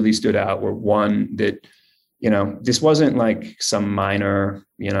really stood out were, one, that, this wasn't like some minor,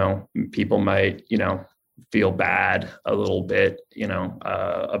 people might, feel bad a little bit,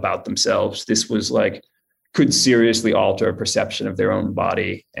 about themselves. This was like, could seriously alter a perception of their own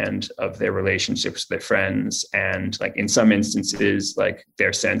body and of their relationships with their friends. And like in some instances, like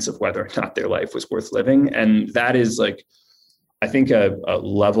their sense of whether or not their life was worth living. And that is like, I think a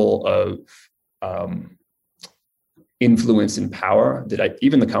level of influence and power that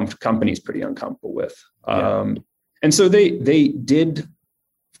even the company is pretty uncomfortable with. Yeah. And so they did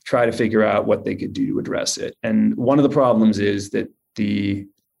try to figure out what they could do to address it. And one of the problems is that the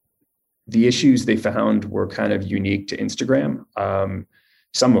issues they found were kind of unique to Instagram.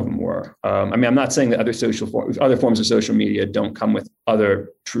 Some of them were. I'm not saying that other forms of social media don't come with other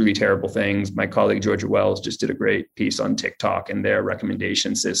truly terrible things. My colleague Georgia Wells just did a great piece on TikTok and their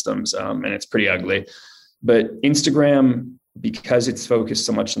recommendation systems, and it's pretty ugly. But Instagram, because it's focused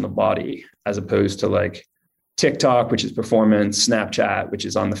so much on the body, as opposed to like TikTok, which is performance, Snapchat, which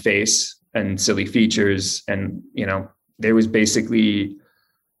is on the face and silly features, and there was basically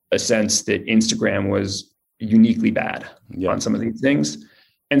a sense that Instagram was uniquely bad on some of these things.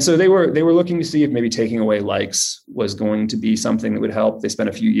 And so they were looking to see if maybe taking away likes was going to be something that would help. They spent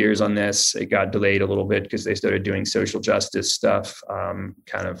a few years on this. It got delayed a little bit because they started doing social justice stuff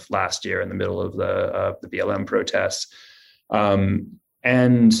kind of last year in the middle of the BLM protests.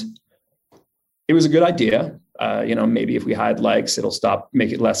 And it was a good idea. Maybe if we hide likes, it'll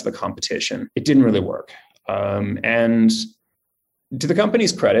make it less of a competition. It didn't really work. And to the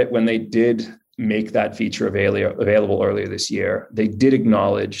company's credit, when they did make that feature available earlier this year, they did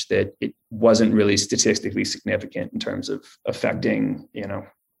acknowledge that it wasn't really statistically significant in terms of affecting,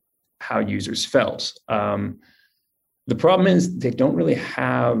 how users felt. The problem is they don't really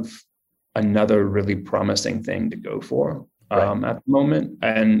have another really promising thing to go for at the moment.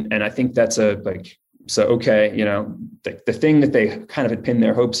 And I think that's the thing that they kind of had pinned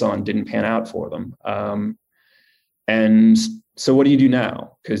their hopes on didn't pan out for them. And so what do you do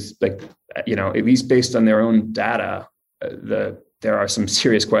now? Because at least based on their own data, there are some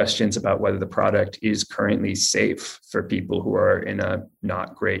serious questions about whether the product is currently safe for people who are in a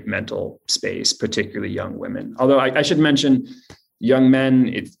not great mental space, particularly young women. Although I should mention young men,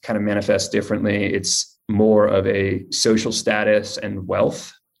 it kind of manifests differently. It's more of a social status and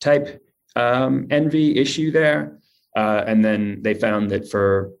wealth type envy issue there. And then they found that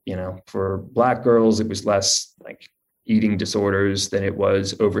for Black girls, it was less like eating disorders than it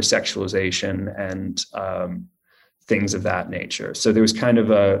was over sexualization and things of that nature. So there was kind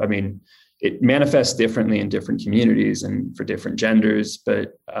of it manifests differently in different communities and for different genders,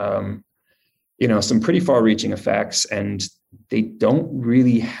 but some pretty far-reaching effects, and they don't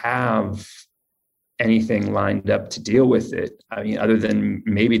really have anything lined up to deal with it. Other than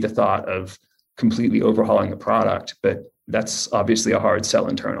maybe the thought of completely overhauling the product, but that's obviously a hard sell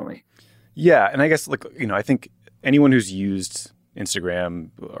internally. Yeah, and I guess I think anyone who's used Instagram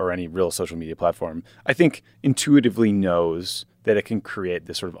or any real social media platform, I think intuitively knows that it can create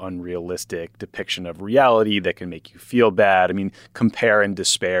this sort of unrealistic depiction of reality that can make you feel bad. Compare and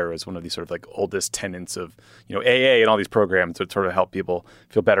despair is one of these sort of like oldest tenets of, AA and all these programs that sort of help people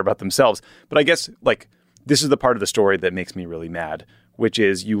feel better about themselves. But I guess this is the part of the story that makes me really mad, which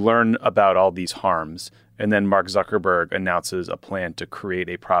is you learn about all these harms and then Mark Zuckerberg announces a plan to create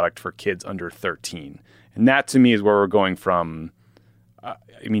a product for kids under 13. And that to me is where we're going from,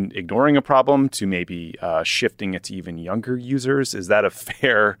 ignoring a problem to maybe shifting it to even younger users. Is that a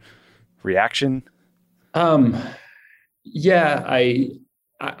fair reaction? Yeah,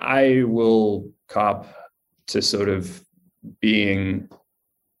 I will cop to sort of being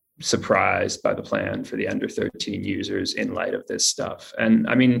surprised by the plan for the under 13 users in light of this stuff. And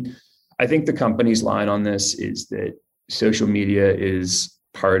I think the company's line on this is that social media is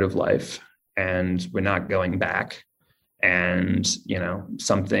part of life and we're not going back. And,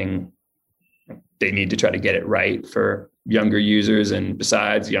 something they need to try to get it right for younger users. And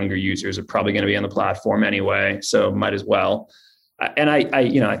besides, younger users are probably going to be on the platform anyway, so might as well. And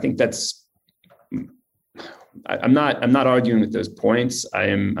I think that's I'm not arguing with those points.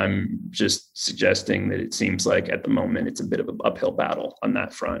 I'm just suggesting that it seems like at the moment it's a bit of an uphill battle on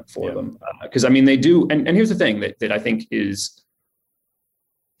that front for them. Because I mean, they do. And here's the thing that I think is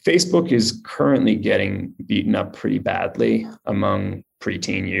Facebook is currently getting beaten up pretty badly among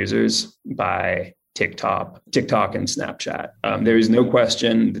preteen users by TikTok and Snapchat. There is no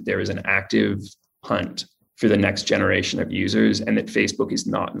question that there is an active hunt for the next generation of users and that Facebook is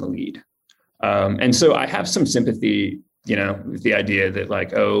not in the lead. And so I have some sympathy, with the idea that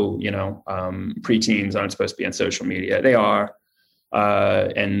preteens aren't supposed to be on social media. They are.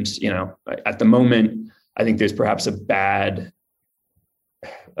 And at the moment, I think there's perhaps a bad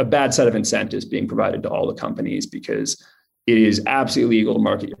set of incentives being provided to all the companies because it is absolutely illegal to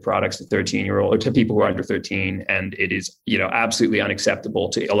market your products to 13-year-old or to people who are under 13. And it is, absolutely unacceptable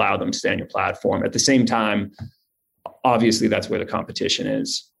to allow them to stay on your platform. At the same time, obviously that's where the competition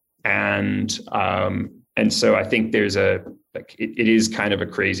is. And so I think there's it is kind of a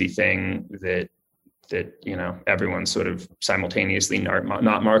crazy thing that everyone's sort of simultaneously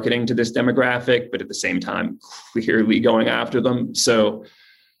not marketing to this demographic, but at the same time, clearly going after them. So,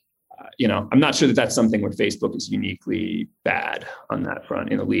 I'm not sure that that's something where Facebook is uniquely bad on that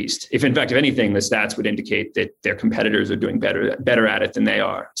front in the least. If anything, the stats would indicate that their competitors are doing better at it than they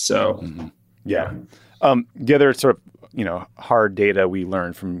are. So, yeah. The other sort of, hard data we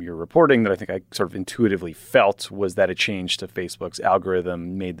learned from your reporting that I think I sort of intuitively felt was that a change to Facebook's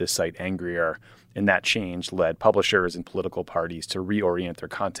algorithm made the site angrier. And that change led publishers and political parties to reorient their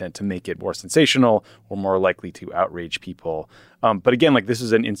content to make it more sensational or more likely to outrage people. But again, this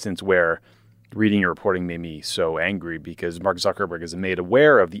is an instance where reading your reporting made me so angry because Mark Zuckerberg is made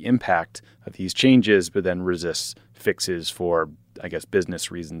aware of the impact of these changes, but then resists fixes for, I guess,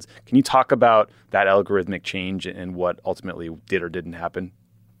 business reasons. Can you talk about that algorithmic change and what ultimately did or didn't happen?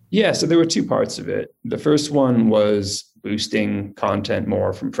 Yeah, so there were two parts of it. The first one was boosting content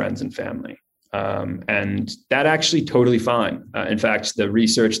more from friends and family. And that actually totally fine. In fact, the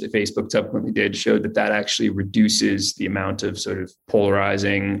research that Facebook subsequently did showed that actually reduces the amount of sort of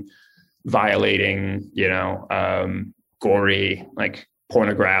polarizing, violating, gory,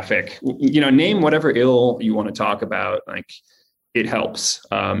 pornographic, name whatever ill you want to talk about. It helps.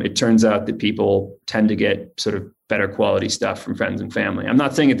 It turns out that people tend to get sort of better quality stuff from friends and family. I'm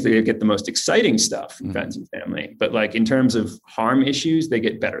not saying they get the most exciting stuff from friends and family, but in terms of harm issues, they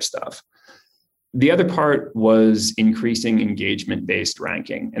get better stuff. The other part was increasing engagement-based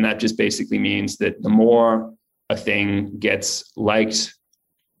ranking. And that just basically means that the more a thing gets liked,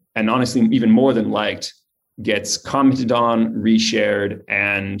 and honestly, even more than liked, gets commented on, reshared,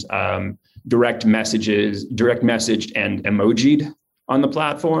 and direct messaged and emojied on the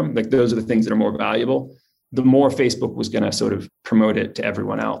platform, those are the things that are more valuable, the more Facebook was going to sort of promote it to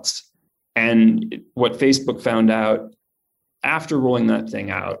everyone else. And what Facebook found out after rolling that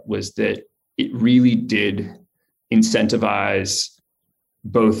thing out was that it really did incentivize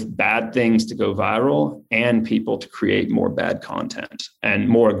both bad things to go viral and people to create more bad content and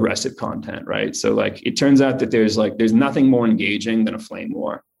more aggressive content, right? So it turns out that there's nothing more engaging than a flame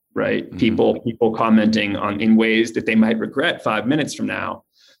war, right? Mm-hmm. People commenting in ways that they might regret 5 minutes from now,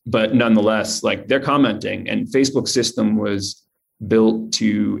 but nonetheless, they're commenting, and Facebook's system was built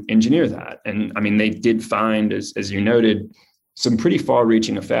to engineer that. And I mean, they did find, as you noted, some pretty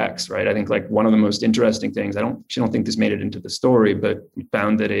far-reaching effects, right? I think one of the most interesting things, I don't think this made it into the story, but we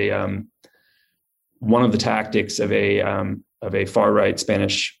found that one of the tactics of a far-right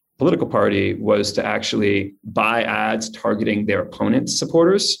Spanish political party was to actually buy ads targeting their opponent's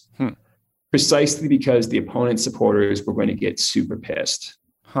supporters, precisely because the opponent's supporters were going to get super pissed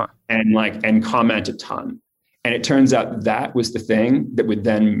and comment a ton. And it turns out that was the thing that would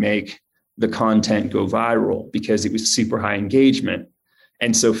then make the content go viral because it was super high engagement.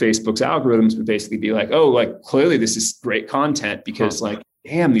 And so Facebook's algorithms would basically be clearly this is great content because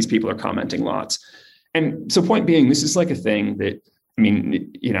damn, these people are commenting lots. And so point being, this is a thing that, I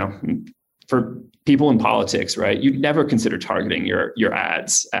mean, for people in politics, right, you'd never consider targeting your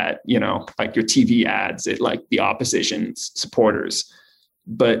ads at, your TV ads at the opposition's supporters,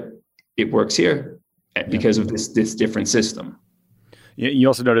 but it works here because of this different system. You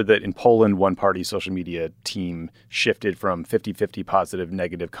also noted that in Poland, one party social media team shifted from 50-50 positive,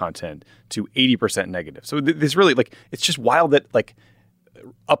 negative content to 80% negative. So this really, it's just wild that,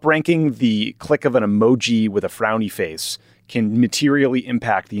 upranking the click of an emoji with a frowny face can materially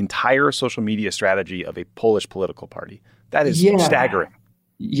impact the entire social media strategy of a Polish political party. That is staggering.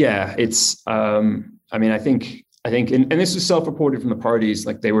 Yeah, it's, I think, and this was self-reported from the parties,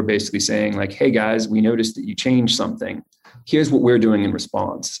 they were basically saying hey guys, we noticed that you changed something. Here's what we're doing in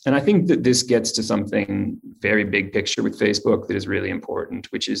response. And I think that this gets to something very big picture with Facebook that is really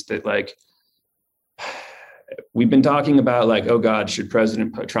important, which is that like, we've been talking about like, oh God, should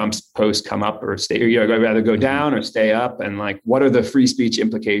President Trump's post come up or stay, or I'd rather go down or stay up? And like, what are the free speech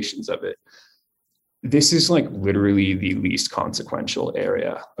implications of it? This is like literally the least consequential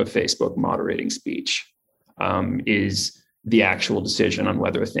area of Facebook moderating speech, is the actual decision on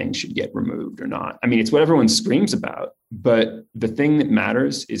whether a thing should get removed or not. I mean, it's what everyone screams about, but the thing that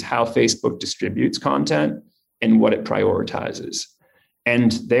matters is how Facebook distributes content and what it prioritizes.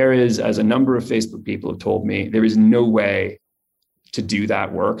 And there is, as a number of Facebook people have told me, there is no way to do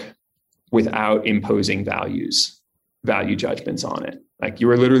that work without imposing value judgments on it. Like, you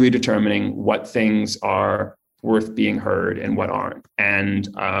are literally determining what things are worth being heard and what aren't. And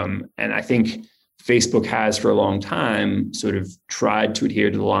I think Facebook has for a long time sort of tried to adhere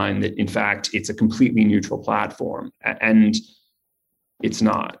to the line that, in fact, it's a completely neutral platform, and it's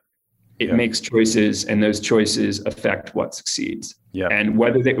not. It makes choices, and those choices affect what succeeds. Yeah. And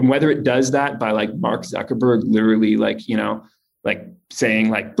whether it does that by like Mark Zuckerberg literally like, like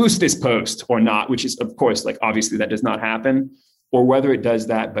saying like boost this post or not, which is of course like obviously that does not happen, or whether it does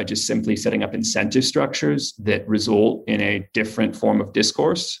that by just simply setting up incentive structures that result in a different form of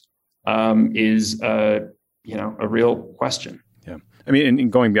discourse, is a real question. Yeah. I mean,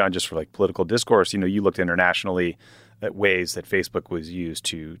 and going beyond just for like political discourse, you looked internationally at ways that Facebook was used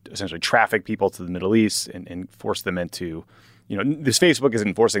to essentially traffic people to the Middle East and force them into, this Facebook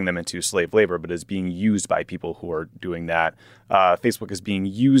isn't forcing them into slave labor, but is being used by people who are doing that. Facebook is being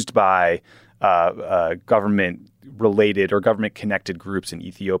used by government-related or government-connected groups in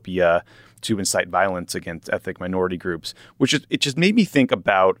Ethiopia to incite violence against ethnic minority groups, it just made me think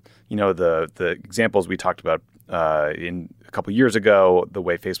about, the examples we talked about in a couple years ago, the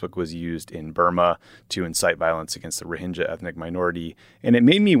way Facebook was used in Burma to incite violence against the Rohingya ethnic minority. And it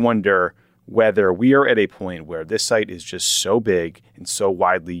made me wonder whether we are at a point where this site is just so big and so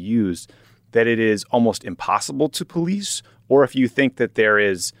widely used that it is almost impossible to police, or if you think that there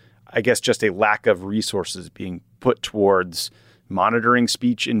is, I guess, just a lack of resources being put towards monitoring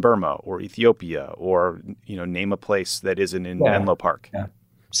speech in Burma or Ethiopia, or, name a place that isn't in Menlo Park. Yeah.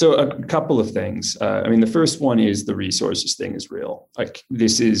 So a couple of things. The first one is the resources thing is real. Like,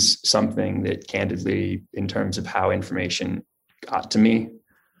 this is something that candidly, in terms of how information got to me,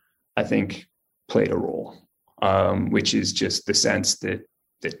 I think played a role, which is just the sense that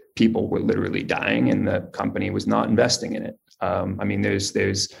people were literally dying and the company was not investing in it.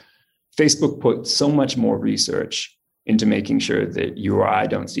 There's Facebook put so much more research into making sure that you or I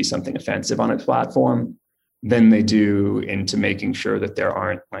don't see something offensive on its platform than they do into making sure that there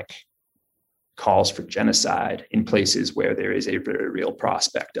aren't like calls for genocide in places where there is a very real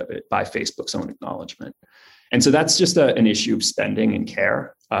prospect of it by Facebook's own acknowledgement. And so that's just an issue of spending and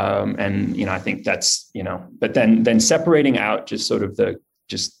care. I think that's, but then separating out just sort of the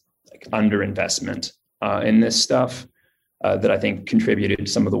underinvestment in this stuff that I think contributed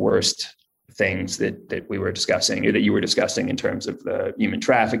to some of the worst things that we were discussing, or that you were discussing, in terms of the human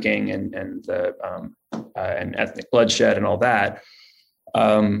trafficking and the and ethnic bloodshed and all that.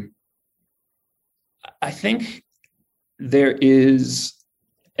 I think there is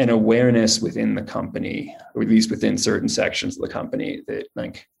an awareness within the company, or at least within certain sections of the company, that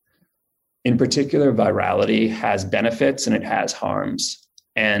like, in particular, virality has benefits and it has harms,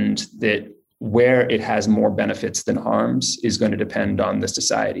 and that where it has more benefits than harms is going to depend on the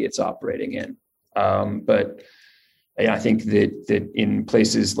society it's operating in. But I think that in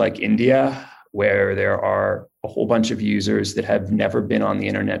places like India, where there are a whole bunch of users that have never been on the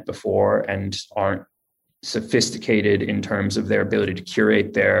internet before and aren't sophisticated in terms of their ability to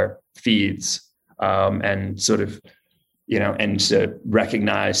curate their feeds, and sort of, and to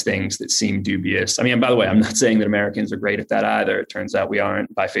recognize things that seem dubious. I mean, by the way, I'm not saying that Americans are great at that either. It turns out we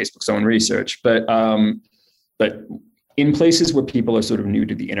aren't, by Facebook's own research. But in places where people are sort of new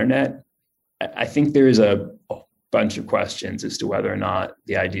to the internet, I think there is a bunch of questions as to whether or not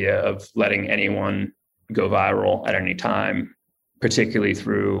the idea of letting anyone go viral at any time, particularly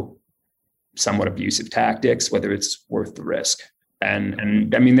through somewhat abusive tactics, whether it's worth the risk.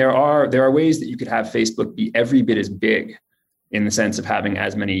 And I mean, there are ways that you could have Facebook be every bit as big in the sense of having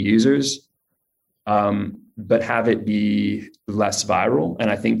as many users, but have it be less viral.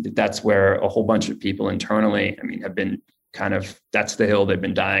 And I think that that's where a whole bunch of people internally, have been that's the hill they've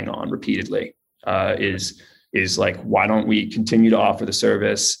been dying on repeatedly, is like, why don't we continue to offer the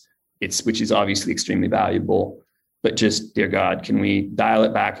service, which is obviously extremely valuable, but just, dear God, can we dial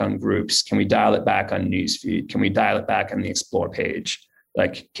it back on groups? Can we dial it back on newsfeed? Can we dial it back on the explore page?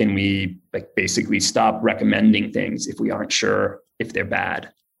 Like, can we basically stop recommending things if we aren't sure if they're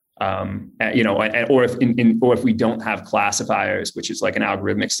bad? Or if we don't have classifiers, which is like an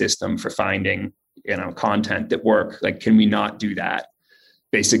algorithmic system for finding, content that work, like, can we not do that?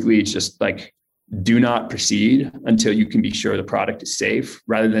 Basically, it's just like, do not proceed until you can be sure the product is safe,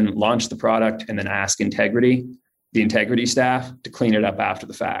 rather than launch the product and then ask the integrity staff to clean it up after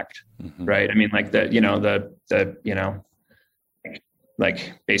the fact. Mm-hmm. Right. I mean, like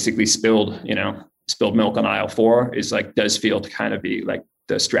like basically spilled milk on aisle 4 is like, does feel to kind of be like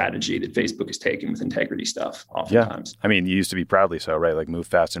the strategy that Facebook is taking with integrity stuff oftentimes. Yeah. I mean, you used to be proudly so, right? Like, move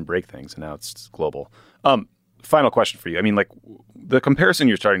fast and break things, and now it's global. Final question for you. I mean, like, the comparison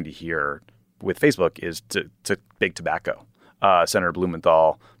you're starting to hear with Facebook is to big tobacco. Senator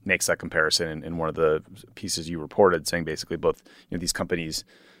Blumenthal makes that comparison in one of the pieces you reported, saying basically both these companies,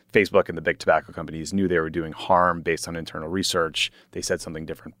 Facebook and the big tobacco companies, knew they were doing harm based on internal research. They said something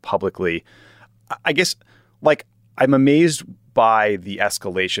different publicly. I guess, like, I'm amazed by the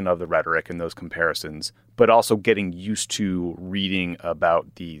escalation of the rhetoric in those comparisons, but also getting used to reading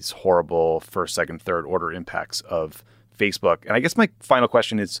about these horrible first, second, third order impacts of Facebook. And I guess my final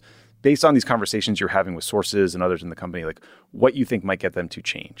question is, based on these conversations you're having with sources and others in the company, like, what you think might get them to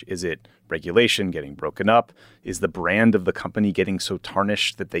change? Is it regulation getting broken up? Is the brand of the company getting so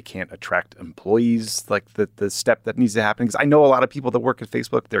tarnished that they can't attract employees? Like, the step that needs to happen? Because I know a lot of people that work at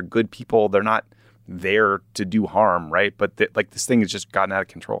Facebook, they're good people. They're not there to do harm, right? But this thing has just gotten out of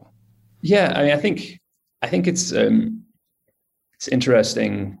control. Yeah, I mean, I think it's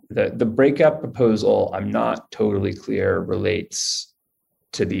interesting that the breakup proposal, I'm not totally clear, relates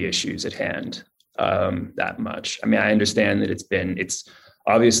to the issues at hand that much. I mean, I understand that it's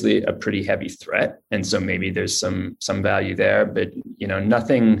obviously a pretty heavy threat, and so maybe there's some value there, but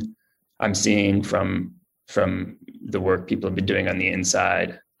nothing I'm seeing from the work people have been doing on the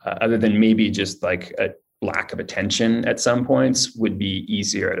inside, other than maybe just like a lack of attention at some points, would be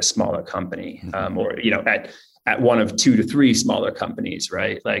easier at a smaller company, or at one of 2 to 3 smaller companies,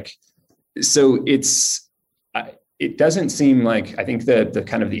 right? Like, so it doesn't seem like, I think the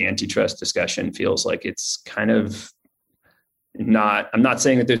kind of the antitrust discussion feels like it's kind of not, I'm not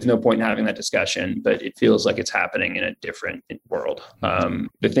saying that there's no point in having that discussion, but it feels like it's happening in a different world.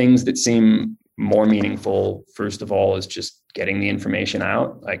 The things that seem more meaningful, first of all, is just getting the information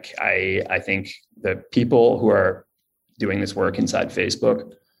out. Like, I think the people who are doing this work inside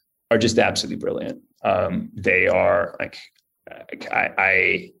Facebook are just absolutely brilliant. They are like,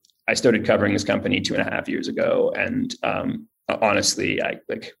 I started covering this company 2.5 years ago, and honestly, I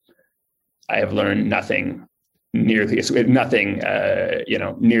have learned nearly as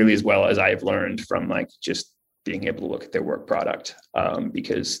well as I have learned from like just being able to look at their work product,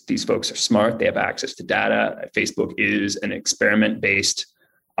 because these folks are smart. They have access to data. Facebook is an experiment-based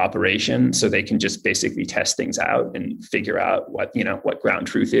operation, so they can just basically test things out and figure out what ground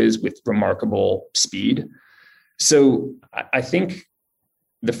truth is with remarkable speed. So I think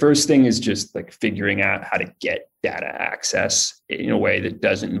the first thing is just like figuring out how to get data access in a way that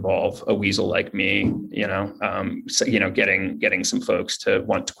doesn't involve a weasel like me, getting some folks to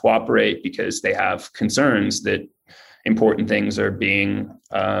want to cooperate because they have concerns that important things are being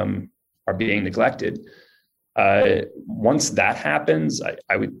neglected. Once that happens,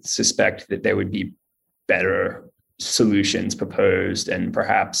 I would suspect that there would be better solutions proposed, and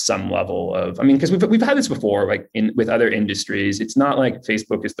perhaps some level of, because we've had this before, like with other industries. It's not like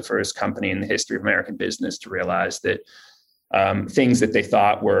Facebook is the first company in the history of American business to realize that things that they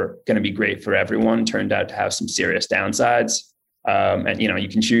thought were going to be great for everyone turned out to have some serious downsides. And you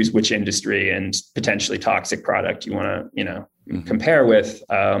can choose which industry and potentially toxic product you want to compare with.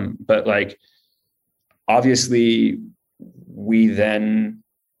 But like, obviously,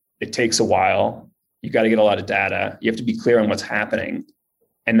 it takes a while. You got to get a lot of data. You have to be clear on what's happening.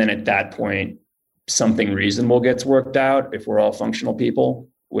 And then at that point, something reasonable gets worked out if we're all functional people,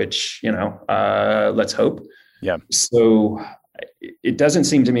 which, let's hope. Yeah. So it doesn't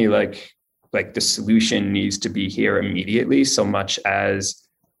seem to me like the solution needs to be here immediately, so much as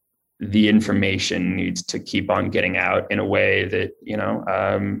the information needs to keep on getting out in a way that,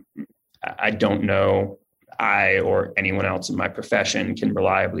 I don't know I or anyone else in my profession can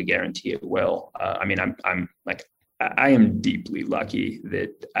reliably guarantee it will. I am deeply lucky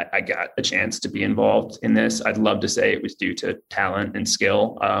that I got a chance to be involved in this. I'd love to say it was due to talent and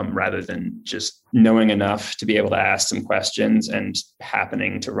skill, rather than just knowing enough to be able to ask some questions and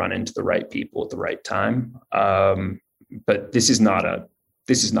happening to run into the right people at the right time. But this is not a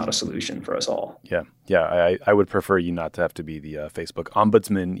solution for us all. Yeah. I would prefer you not to have to be the Facebook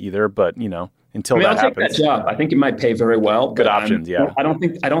ombudsman either, but until I'll happens. take that job. I think it might pay very well. Good options, yeah. I don't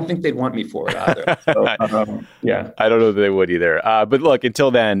think they'd want me for it either. So, yeah. I don't know that they would either. But look,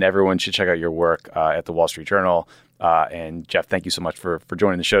 until then, everyone should check out your work at the Wall Street Journal. And Jeff, thank you so much for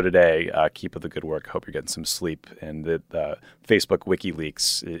joining the show today. Keep up the good work. Hope you're getting some sleep. And the Facebook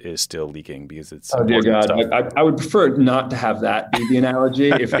WikiLeaks is still leaking because it's dear God. I would prefer not to have that be the analogy.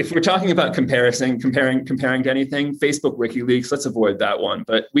 if we're talking about comparing to anything, Facebook WikiLeaks, let's avoid that one.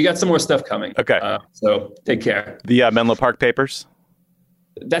 But we got some more stuff coming. Okay. So take care. The Menlo Park papers?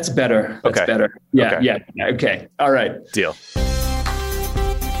 That's better. That's better. Yeah. Okay. Yeah. Okay. All right. Deal.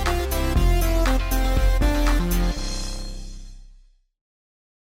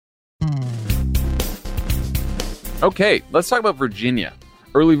 Okay, let's talk about Virginia.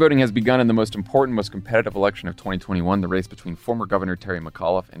 Early voting has begun in the most important, most competitive election of 2021, the race between former Governor Terry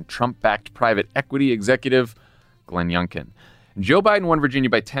McAuliffe and Trump-backed private equity executive Glenn Youngkin. And Joe Biden won Virginia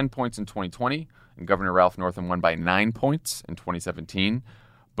by 10 points in 2020, and Governor Ralph Northam won by 9 points in 2017.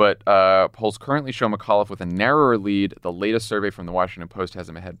 But polls currently show McAuliffe with a narrower lead. The latest survey from the Washington Post has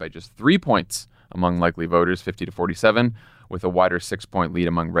him ahead by just 3 points among likely voters, 50-47, with a wider 6-point lead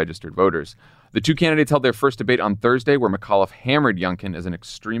among registered voters. The two candidates held their first debate on Thursday, where McAuliffe hammered Youngkin as an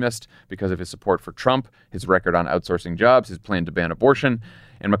extremist because of his support for Trump, his record on outsourcing jobs, his plan to ban abortion.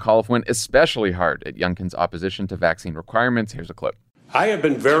 And McAuliffe went especially hard at Youngkin's opposition to vaccine requirements. Here's a clip. I have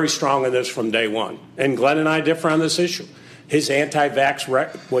been very strong on this from day one, and Glenn and I differ on this issue. His anti-vax,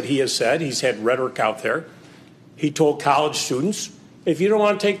 what he has said, he's had rhetoric out there. He told college students, if you don't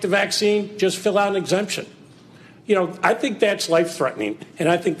want to take the vaccine, just fill out an exemption. You know, I think that's life-threatening, and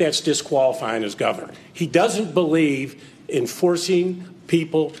I think that's disqualifying as governor. He doesn't believe in forcing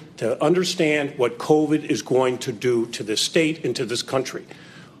people to understand what COVID is going to do to this state and to this country.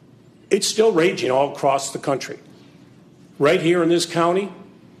 It's still raging all across the country. Right here in this county,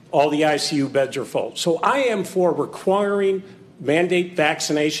 all the ICU beds are full. So I am for requiring mandate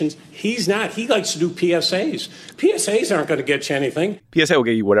vaccinations. He's not. He likes to do PSAs. PSAs aren't going to get you anything. PSA will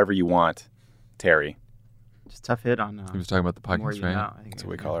get you whatever you want, Terry. Just tough hit on. He was talking about the podcast, right? I think that's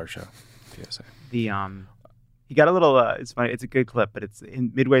what we call our show. PSA. He got a little. It's funny. It's a good clip, but it's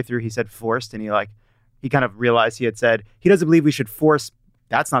midway through. He said forced, and he kind of realized he had said he doesn't believe we should force.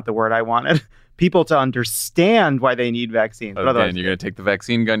 That's not the word I wanted. People to understand why they need vaccines. Okay, and you're going to take the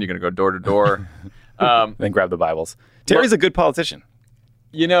vaccine gun. You're going to go door to door. Then grab the Bibles. Terry's a good politician.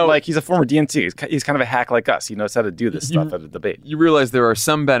 You know, like he's a former DNC. He's kind of a hack like us. He knows how to do this stuff at a debate. You realize there are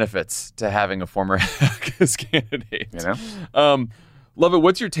some benefits to having a former hack as candidate. You know? Lovett,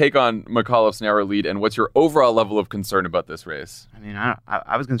 what's your take on McAuliffe's narrow lead, and what's your overall level of concern about this race? I mean,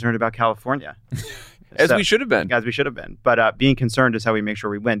 I was concerned about California. As we should have been. As we should have been. But being concerned is how we make sure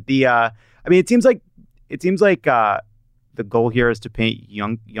we win. It seems like the goal here is to paint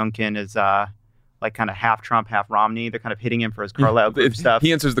Youngkin as like kind of half Trump, half Romney. They're kind of hitting him for his Carlisle Group stuff.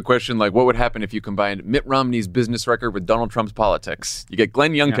 He answers the question like, what would happen if you combined Mitt Romney's business record with Donald Trump's politics? You get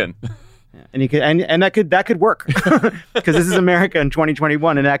Glenn Youngkin. Yeah. Yeah. And you could, and that could work because this is America in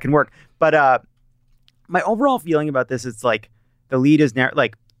 2021, and that can work. But my overall feeling about this is like the lead is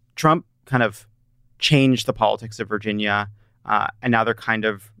like Trump kind of changed the politics of Virginia, and now they're kind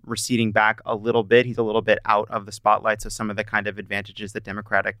of receding back a little bit. He's a little bit out of the spotlight, so some of the kind of advantages that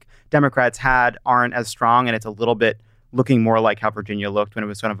Democrats had aren't as strong, and it's a little bit looking more like how Virginia looked when it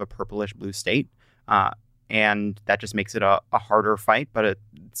was sort of a purplish blue state. And that just makes it a harder fight, but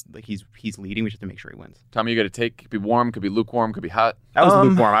it's like he's leading. We just have to make sure he wins. Tommy, you got to take. Could be warm, could be lukewarm, could be hot. That was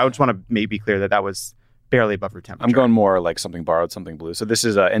lukewarm. I just want to maybe be clear that was barely above room temperature. I'm going more like something borrowed, something blue. So this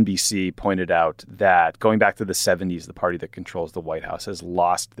is NBC pointed out that going back to the 70s, the party that controls the White House has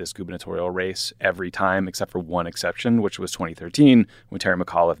lost this gubernatorial race every time, except for one exception, which was 2013 when Terry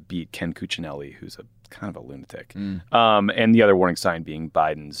McAuliffe beat Ken Cuccinelli, who's a kind of a lunatic. And the other warning sign being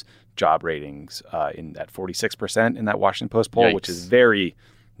Biden's job ratings in at 46% in that Washington Post poll, which is very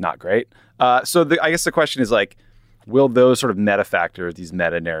not great. So I guess the question is like, will those sort of meta factors, these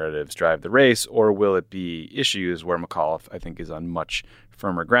meta narratives drive the race, or will it be issues where McAuliffe, I think, is on much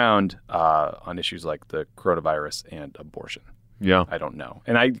firmer ground on issues like the coronavirus and abortion? Yeah. I don't know.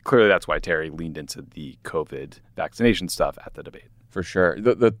 And clearly that's why Terry leaned into the COVID vaccination stuff at the debate. For sure.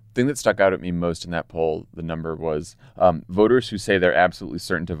 The thing that stuck out at me most in that poll, the number was voters who say they're absolutely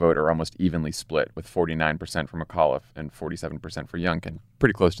certain to vote are almost evenly split, with 49% for McAuliffe and 47% for Youngkin,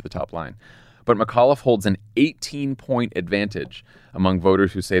 pretty close to the top line. But McAuliffe holds an 18-point advantage among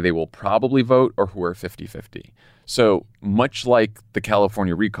voters who say they will probably vote or who are 50-50. So much like the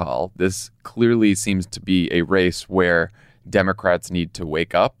California recall, this clearly seems to be a race where Democrats need to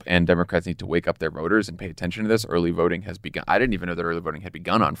wake up, and Democrats need to wake up their voters and pay attention to this. Early voting has begun. I didn't even know that early voting had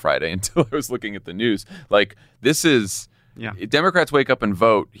begun on Friday until I was looking at the news. Like, this is... Yeah. If Democrats wake up and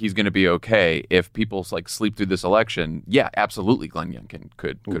vote, he's going to be okay. If people sleep through this election, yeah, absolutely, Glenn Youngkin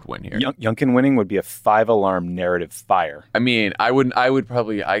could win here. Youngkin winning would be a 5-alarm narrative fire. I mean, I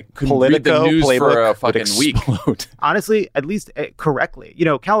couldn't read the news for a fucking week. Honestly, at least correctly.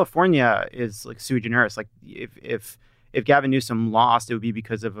 California is sui generis. If Gavin Newsom lost, it would be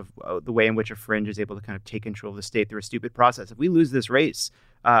because of the way in which a fringe is able to kind of take control of the state through a stupid process. If we lose this race,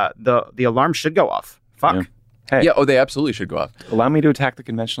 the alarm should go off. Fuck. Yeah. Hey. Yeah, they absolutely should go off. Allow me to attack the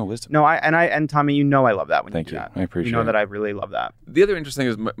conventional wisdom. No, and Tommy, I love that when Thank you do that. I appreciate it. You know that I really love that. The other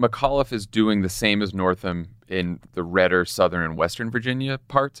interesting thing is McAuliffe is doing the same as Northam in the redder southern and western Virginia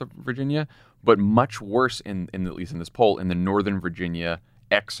parts of Virginia, but much worse in at least in this poll in the northern Virginia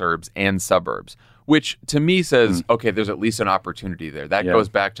exurbs and suburbs, which to me says, okay, there's at least an opportunity there. That goes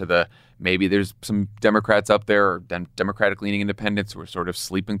back to maybe there's some Democrats up there or Democratic-leaning independents who are sort of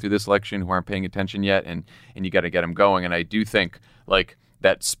sleeping through this election, who aren't paying attention yet, and you got to get them going. And I do think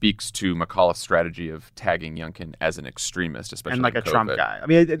that speaks to McAuliffe's strategy of tagging Youngkin as an extremist, especially and a Trump guy. I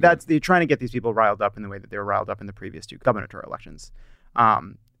mean, they're trying to get these people riled up in the way that they were riled up in the previous two gubernatorial elections.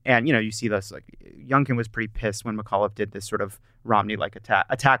 And, you see this, Youngkin was pretty pissed when McAuliffe did this sort of Romney-like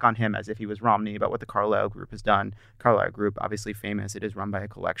attack on him as if he was Romney about what the Carlyle Group has done. Carlyle Group, obviously famous. It is run by a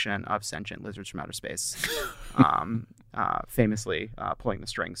collection of sentient lizards from outer space, famously pulling the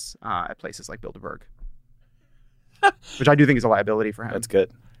strings at places like Bilderberg, which I do think is a liability for him. That's good.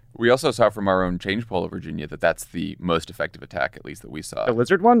 We also saw from our own Change poll of Virginia that's the most effective attack, at least that we saw. The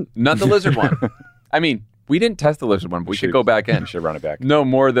lizard one? Not the lizard one. I mean... We didn't test the lizard one, but we should go back in. Should run it back. No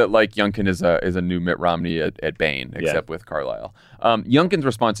more that Youngkin is a new Mitt Romney at Bain, except with Carlisle. Youngkin's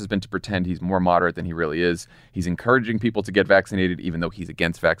response has been to pretend he's more moderate than he really is. He's encouraging people to get vaccinated, even though he's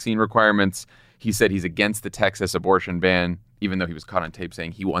against vaccine requirements. He said he's against the Texas abortion ban, even though he was caught on tape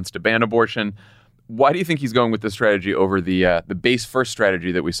saying he wants to ban abortion. Why do you think he's going with this strategy over the base first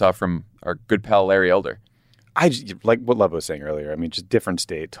strategy that we saw from our good pal Larry Elder? I just, like what Love was saying earlier. I mean, just different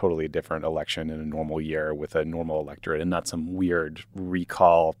state, totally different election in a normal year with a normal electorate, and not some weird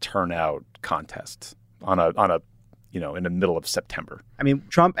recall turnout contest on a in the middle of September. I mean,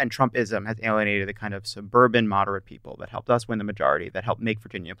 Trump and Trumpism has alienated the kind of suburban moderate people that helped us win the majority, that helped make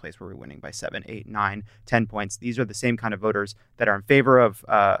Virginia a place where we're winning by 7, 8, 9, 10 points. These are the same kind of voters that are in favor of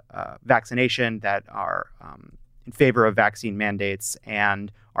vaccination, that are in favor of vaccine mandates, and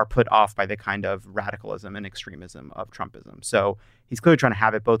are put off by the kind of radicalism and extremism of Trumpism. So he's clearly trying to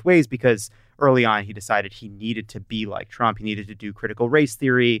have it both ways, because early on he decided he needed to be like Trump. He needed to do critical race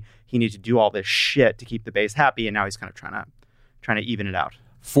theory. He needed to do all this shit to keep the base happy. And now he's kind of trying to even it out.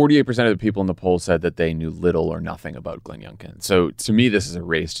 48% of the people in the poll said that they knew little or nothing about Glenn Youngkin. So to me, this is a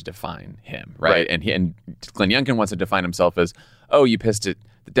race to define him, right? And Glenn Youngkin wants to define himself as, oh, you pissed at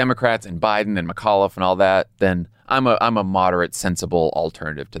the Democrats and Biden and McAuliffe and all that, then I'm a moderate, sensible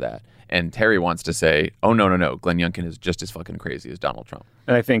alternative to that. And Terry wants to say, oh, no, Glenn Youngkin is just as fucking crazy as Donald Trump.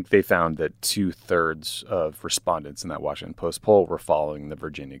 And I think they found that 2/3 of respondents in that Washington Post poll were following the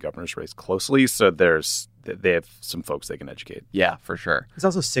Virginia governor's race closely. So they have some folks they can educate. Yeah, for sure. He's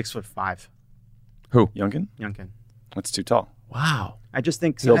also 6'5". Who? Youngkin? Youngkin. That's too tall. Wow. I just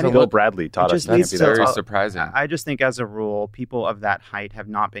think Bill Bradley taught us that's very surprising. I just think, as a rule, people of that height have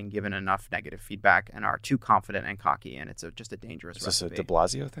not been given enough negative feedback and are too confident and cocky, and it's just a dangerous recipe. Is this a de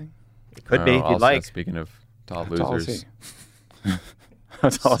Blasio thing? It could be, if you'd like. Speaking of tall How tall losers. is he? How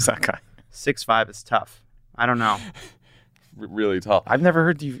tall is that guy? 6'5" is tough. I don't know. Really tall. I've never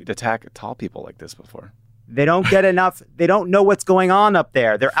heard you attack tall people like this before. They don't get enough. They don't know what's going on up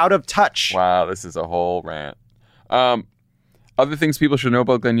there. They're out of touch. Wow, this is a whole rant. Other things people should know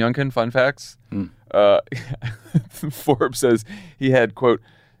about Glenn Youngkin, fun facts. Forbes says he had, quote,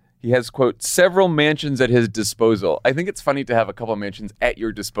 several mansions at his disposal. I think it's funny to have a couple of mansions at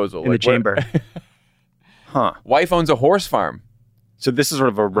your disposal. In the chamber. Huh. Wife owns a horse farm. So this is sort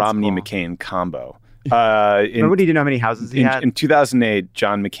of a Romney-McCain combo. Remember, do you know how many houses he had? In 2008,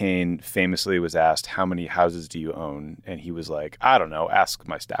 John McCain famously was asked, how many houses do you own? And he was like, I don't know, ask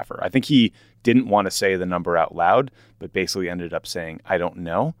my staffer. I think he didn't want to say the number out loud, but basically ended up saying, I don't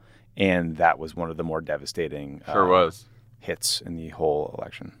know. And that was one of the more devastating hits in the whole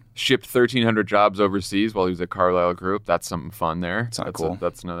election. Shipped 1,300 jobs overseas while he was at Carlyle Group. That's something fun there. That's cool.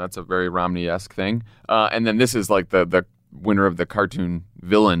 That's a very Romney-esque thing. And then this is like the winner of the cartoon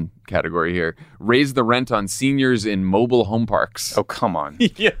villain category here, raised the rent on seniors in mobile home parks. Oh, come on.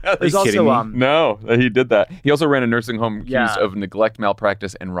 Yeah. There's also no, he did that. He also ran a nursing home accused of neglect,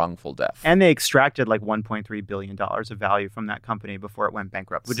 malpractice, and wrongful death. And they extracted like $1.3 billion of value from that company before it went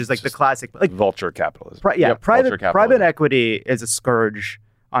bankrupt, which is like the classic like vulture capitalism. Private equity is a scourge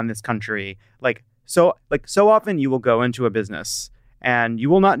on this country. So often you will go into a business and you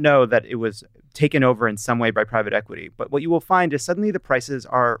will not know that it was taken over in some way by private equity. But what you will find is suddenly the prices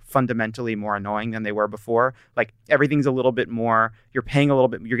are fundamentally more annoying than they were before. Like everything's a little bit more, you're paying a little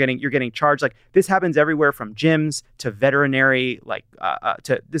bit, you're getting charged. Like this happens everywhere from gyms to veterinary,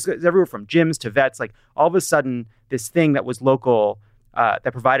 this is everywhere from gyms to vets. Like all of a sudden this thing that was local, that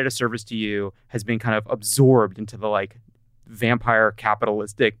provided a service to you has been kind of absorbed into the vampire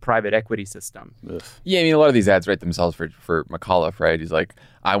capitalistic private equity system. Ugh. Yeah, I mean, a lot of these ads write themselves for McAuliffe, right? He's like,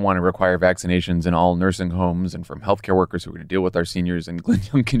 I want to require vaccinations in all nursing homes and from healthcare workers who are going to deal with our seniors. And Glenn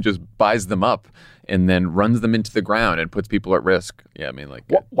Youngkin just buys them up and then runs them into the ground and puts people at risk. Yeah, I mean,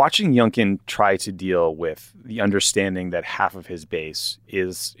 watching Youngkin try to deal with the understanding that half of his base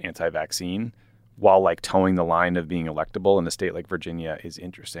is anti-vaccine while towing the line of being electable in a state like Virginia is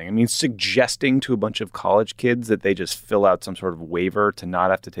interesting. I mean, suggesting to a bunch of college kids that they just fill out some sort of waiver to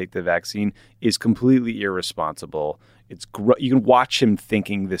not have to take the vaccine is completely irresponsible. You can watch him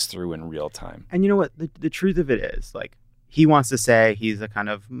thinking this through in real time. And you know what? The truth of it is, he wants to say he's a kind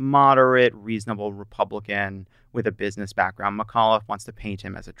of moderate, reasonable Republican with a business background. McAuliffe wants to paint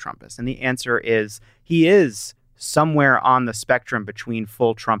him as a Trumpist. And the answer is he is somewhere on the spectrum between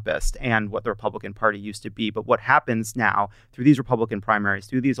full Trumpist and what the Republican Party used to be. But what happens now through these Republican primaries,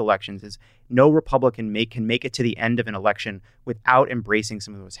 through these elections, is no Republican can make it to the end of an election without embracing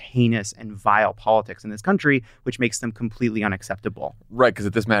some of those heinous and vile politics in this country, which makes them completely unacceptable. Right, because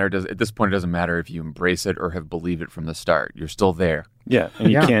at this point, it doesn't matter if you embrace it or have believed it from the start. You're still there. Yeah,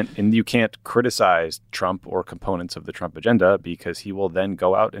 and you can't criticize Trump or components of the Trump agenda because he will then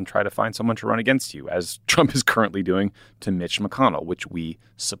go out and try to find someone to run against you, as Trump is currently doing to Mitch McConnell, which we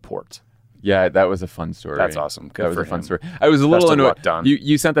support. Yeah, that was a fun story. That's awesome. Good that was for a fun him. story. I was a little annoyed. Luck,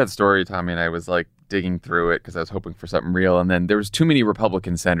 you sent that story, Tommy, and I was digging through it because I was hoping for something real. And then there was too many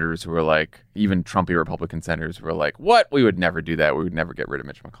Republican senators who were even Trumpy Republican senators who were what? We would never do that. We would never get rid of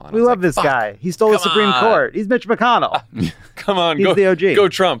Mitch McConnell. We love this guy. He stole the Supreme Court. He's Mitch McConnell. Come on. He's the OG. Go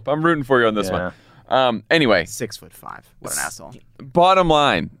Trump. I'm rooting for you on this one. Anyway. 6'5". What an asshole. Bottom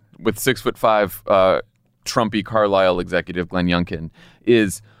line with 6'5", Trumpy Carlisle executive Glenn Youngkin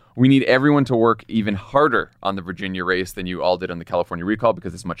is we need everyone to work even harder on the Virginia race than you all did on the California recall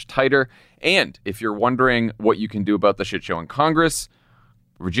because it's much tighter. And if you're wondering what you can do about the shit show in Congress,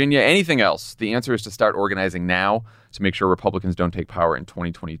 Virginia, anything else, the answer is to start organizing now to make sure Republicans don't take power in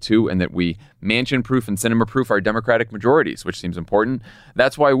 2022 and that we Manchin-proof and Sinema-proof our Democratic majorities, which seems important.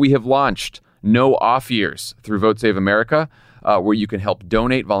 That's why we have launched No Off Years through Vote Save America, where you can help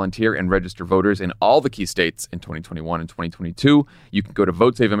donate, volunteer, and register voters in all the key states in 2021 and 2022. You can go to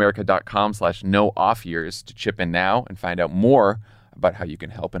votesaveamerica.com/no-off-years to chip in now and find out more about how you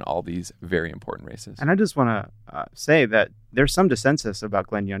can help in all these very important races. And I just want to say that there's some dissensus about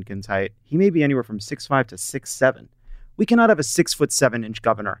Glenn Youngkin's height. He may be anywhere from 6'5" to 6'7". We cannot have a 6'7"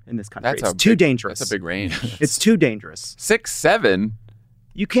 governor in this country. It's too dangerous. That's a big range. It's too dangerous. 6'7"?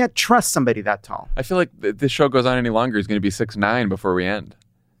 You can't trust somebody that tall. I feel like this show goes on any longer, he's going to be 6'9" before we end.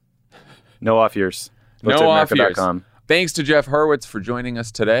 No off years. No off years. Thanks to Jeff Hurwitz for joining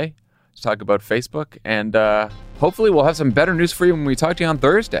us today to talk about Facebook. And hopefully we'll have some better news for you when we talk to you on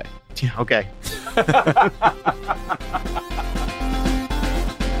Thursday. Yeah, okay.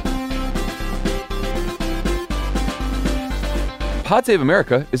 Pod Save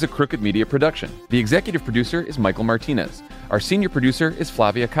America is a Crooked Media production. The executive producer is Michael Martinez. Our senior producer is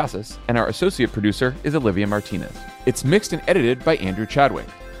Flavia Casas, and our associate producer is Olivia Martinez. It's mixed and edited by Andrew Chadwick.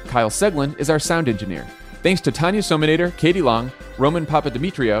 Kyle Seglin is our sound engineer. Thanks to Tanya Sominator, Katie Long, Roman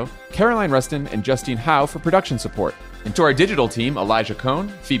Papadimitriou, Caroline Rustin, and Justine Howe for production support. And to our digital team, Elijah Cohn,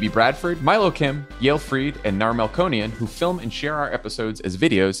 Phoebe Bradford, Milo Kim, Yale Freed, and Nar Melkonian, who film and share our episodes as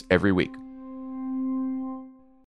videos every week.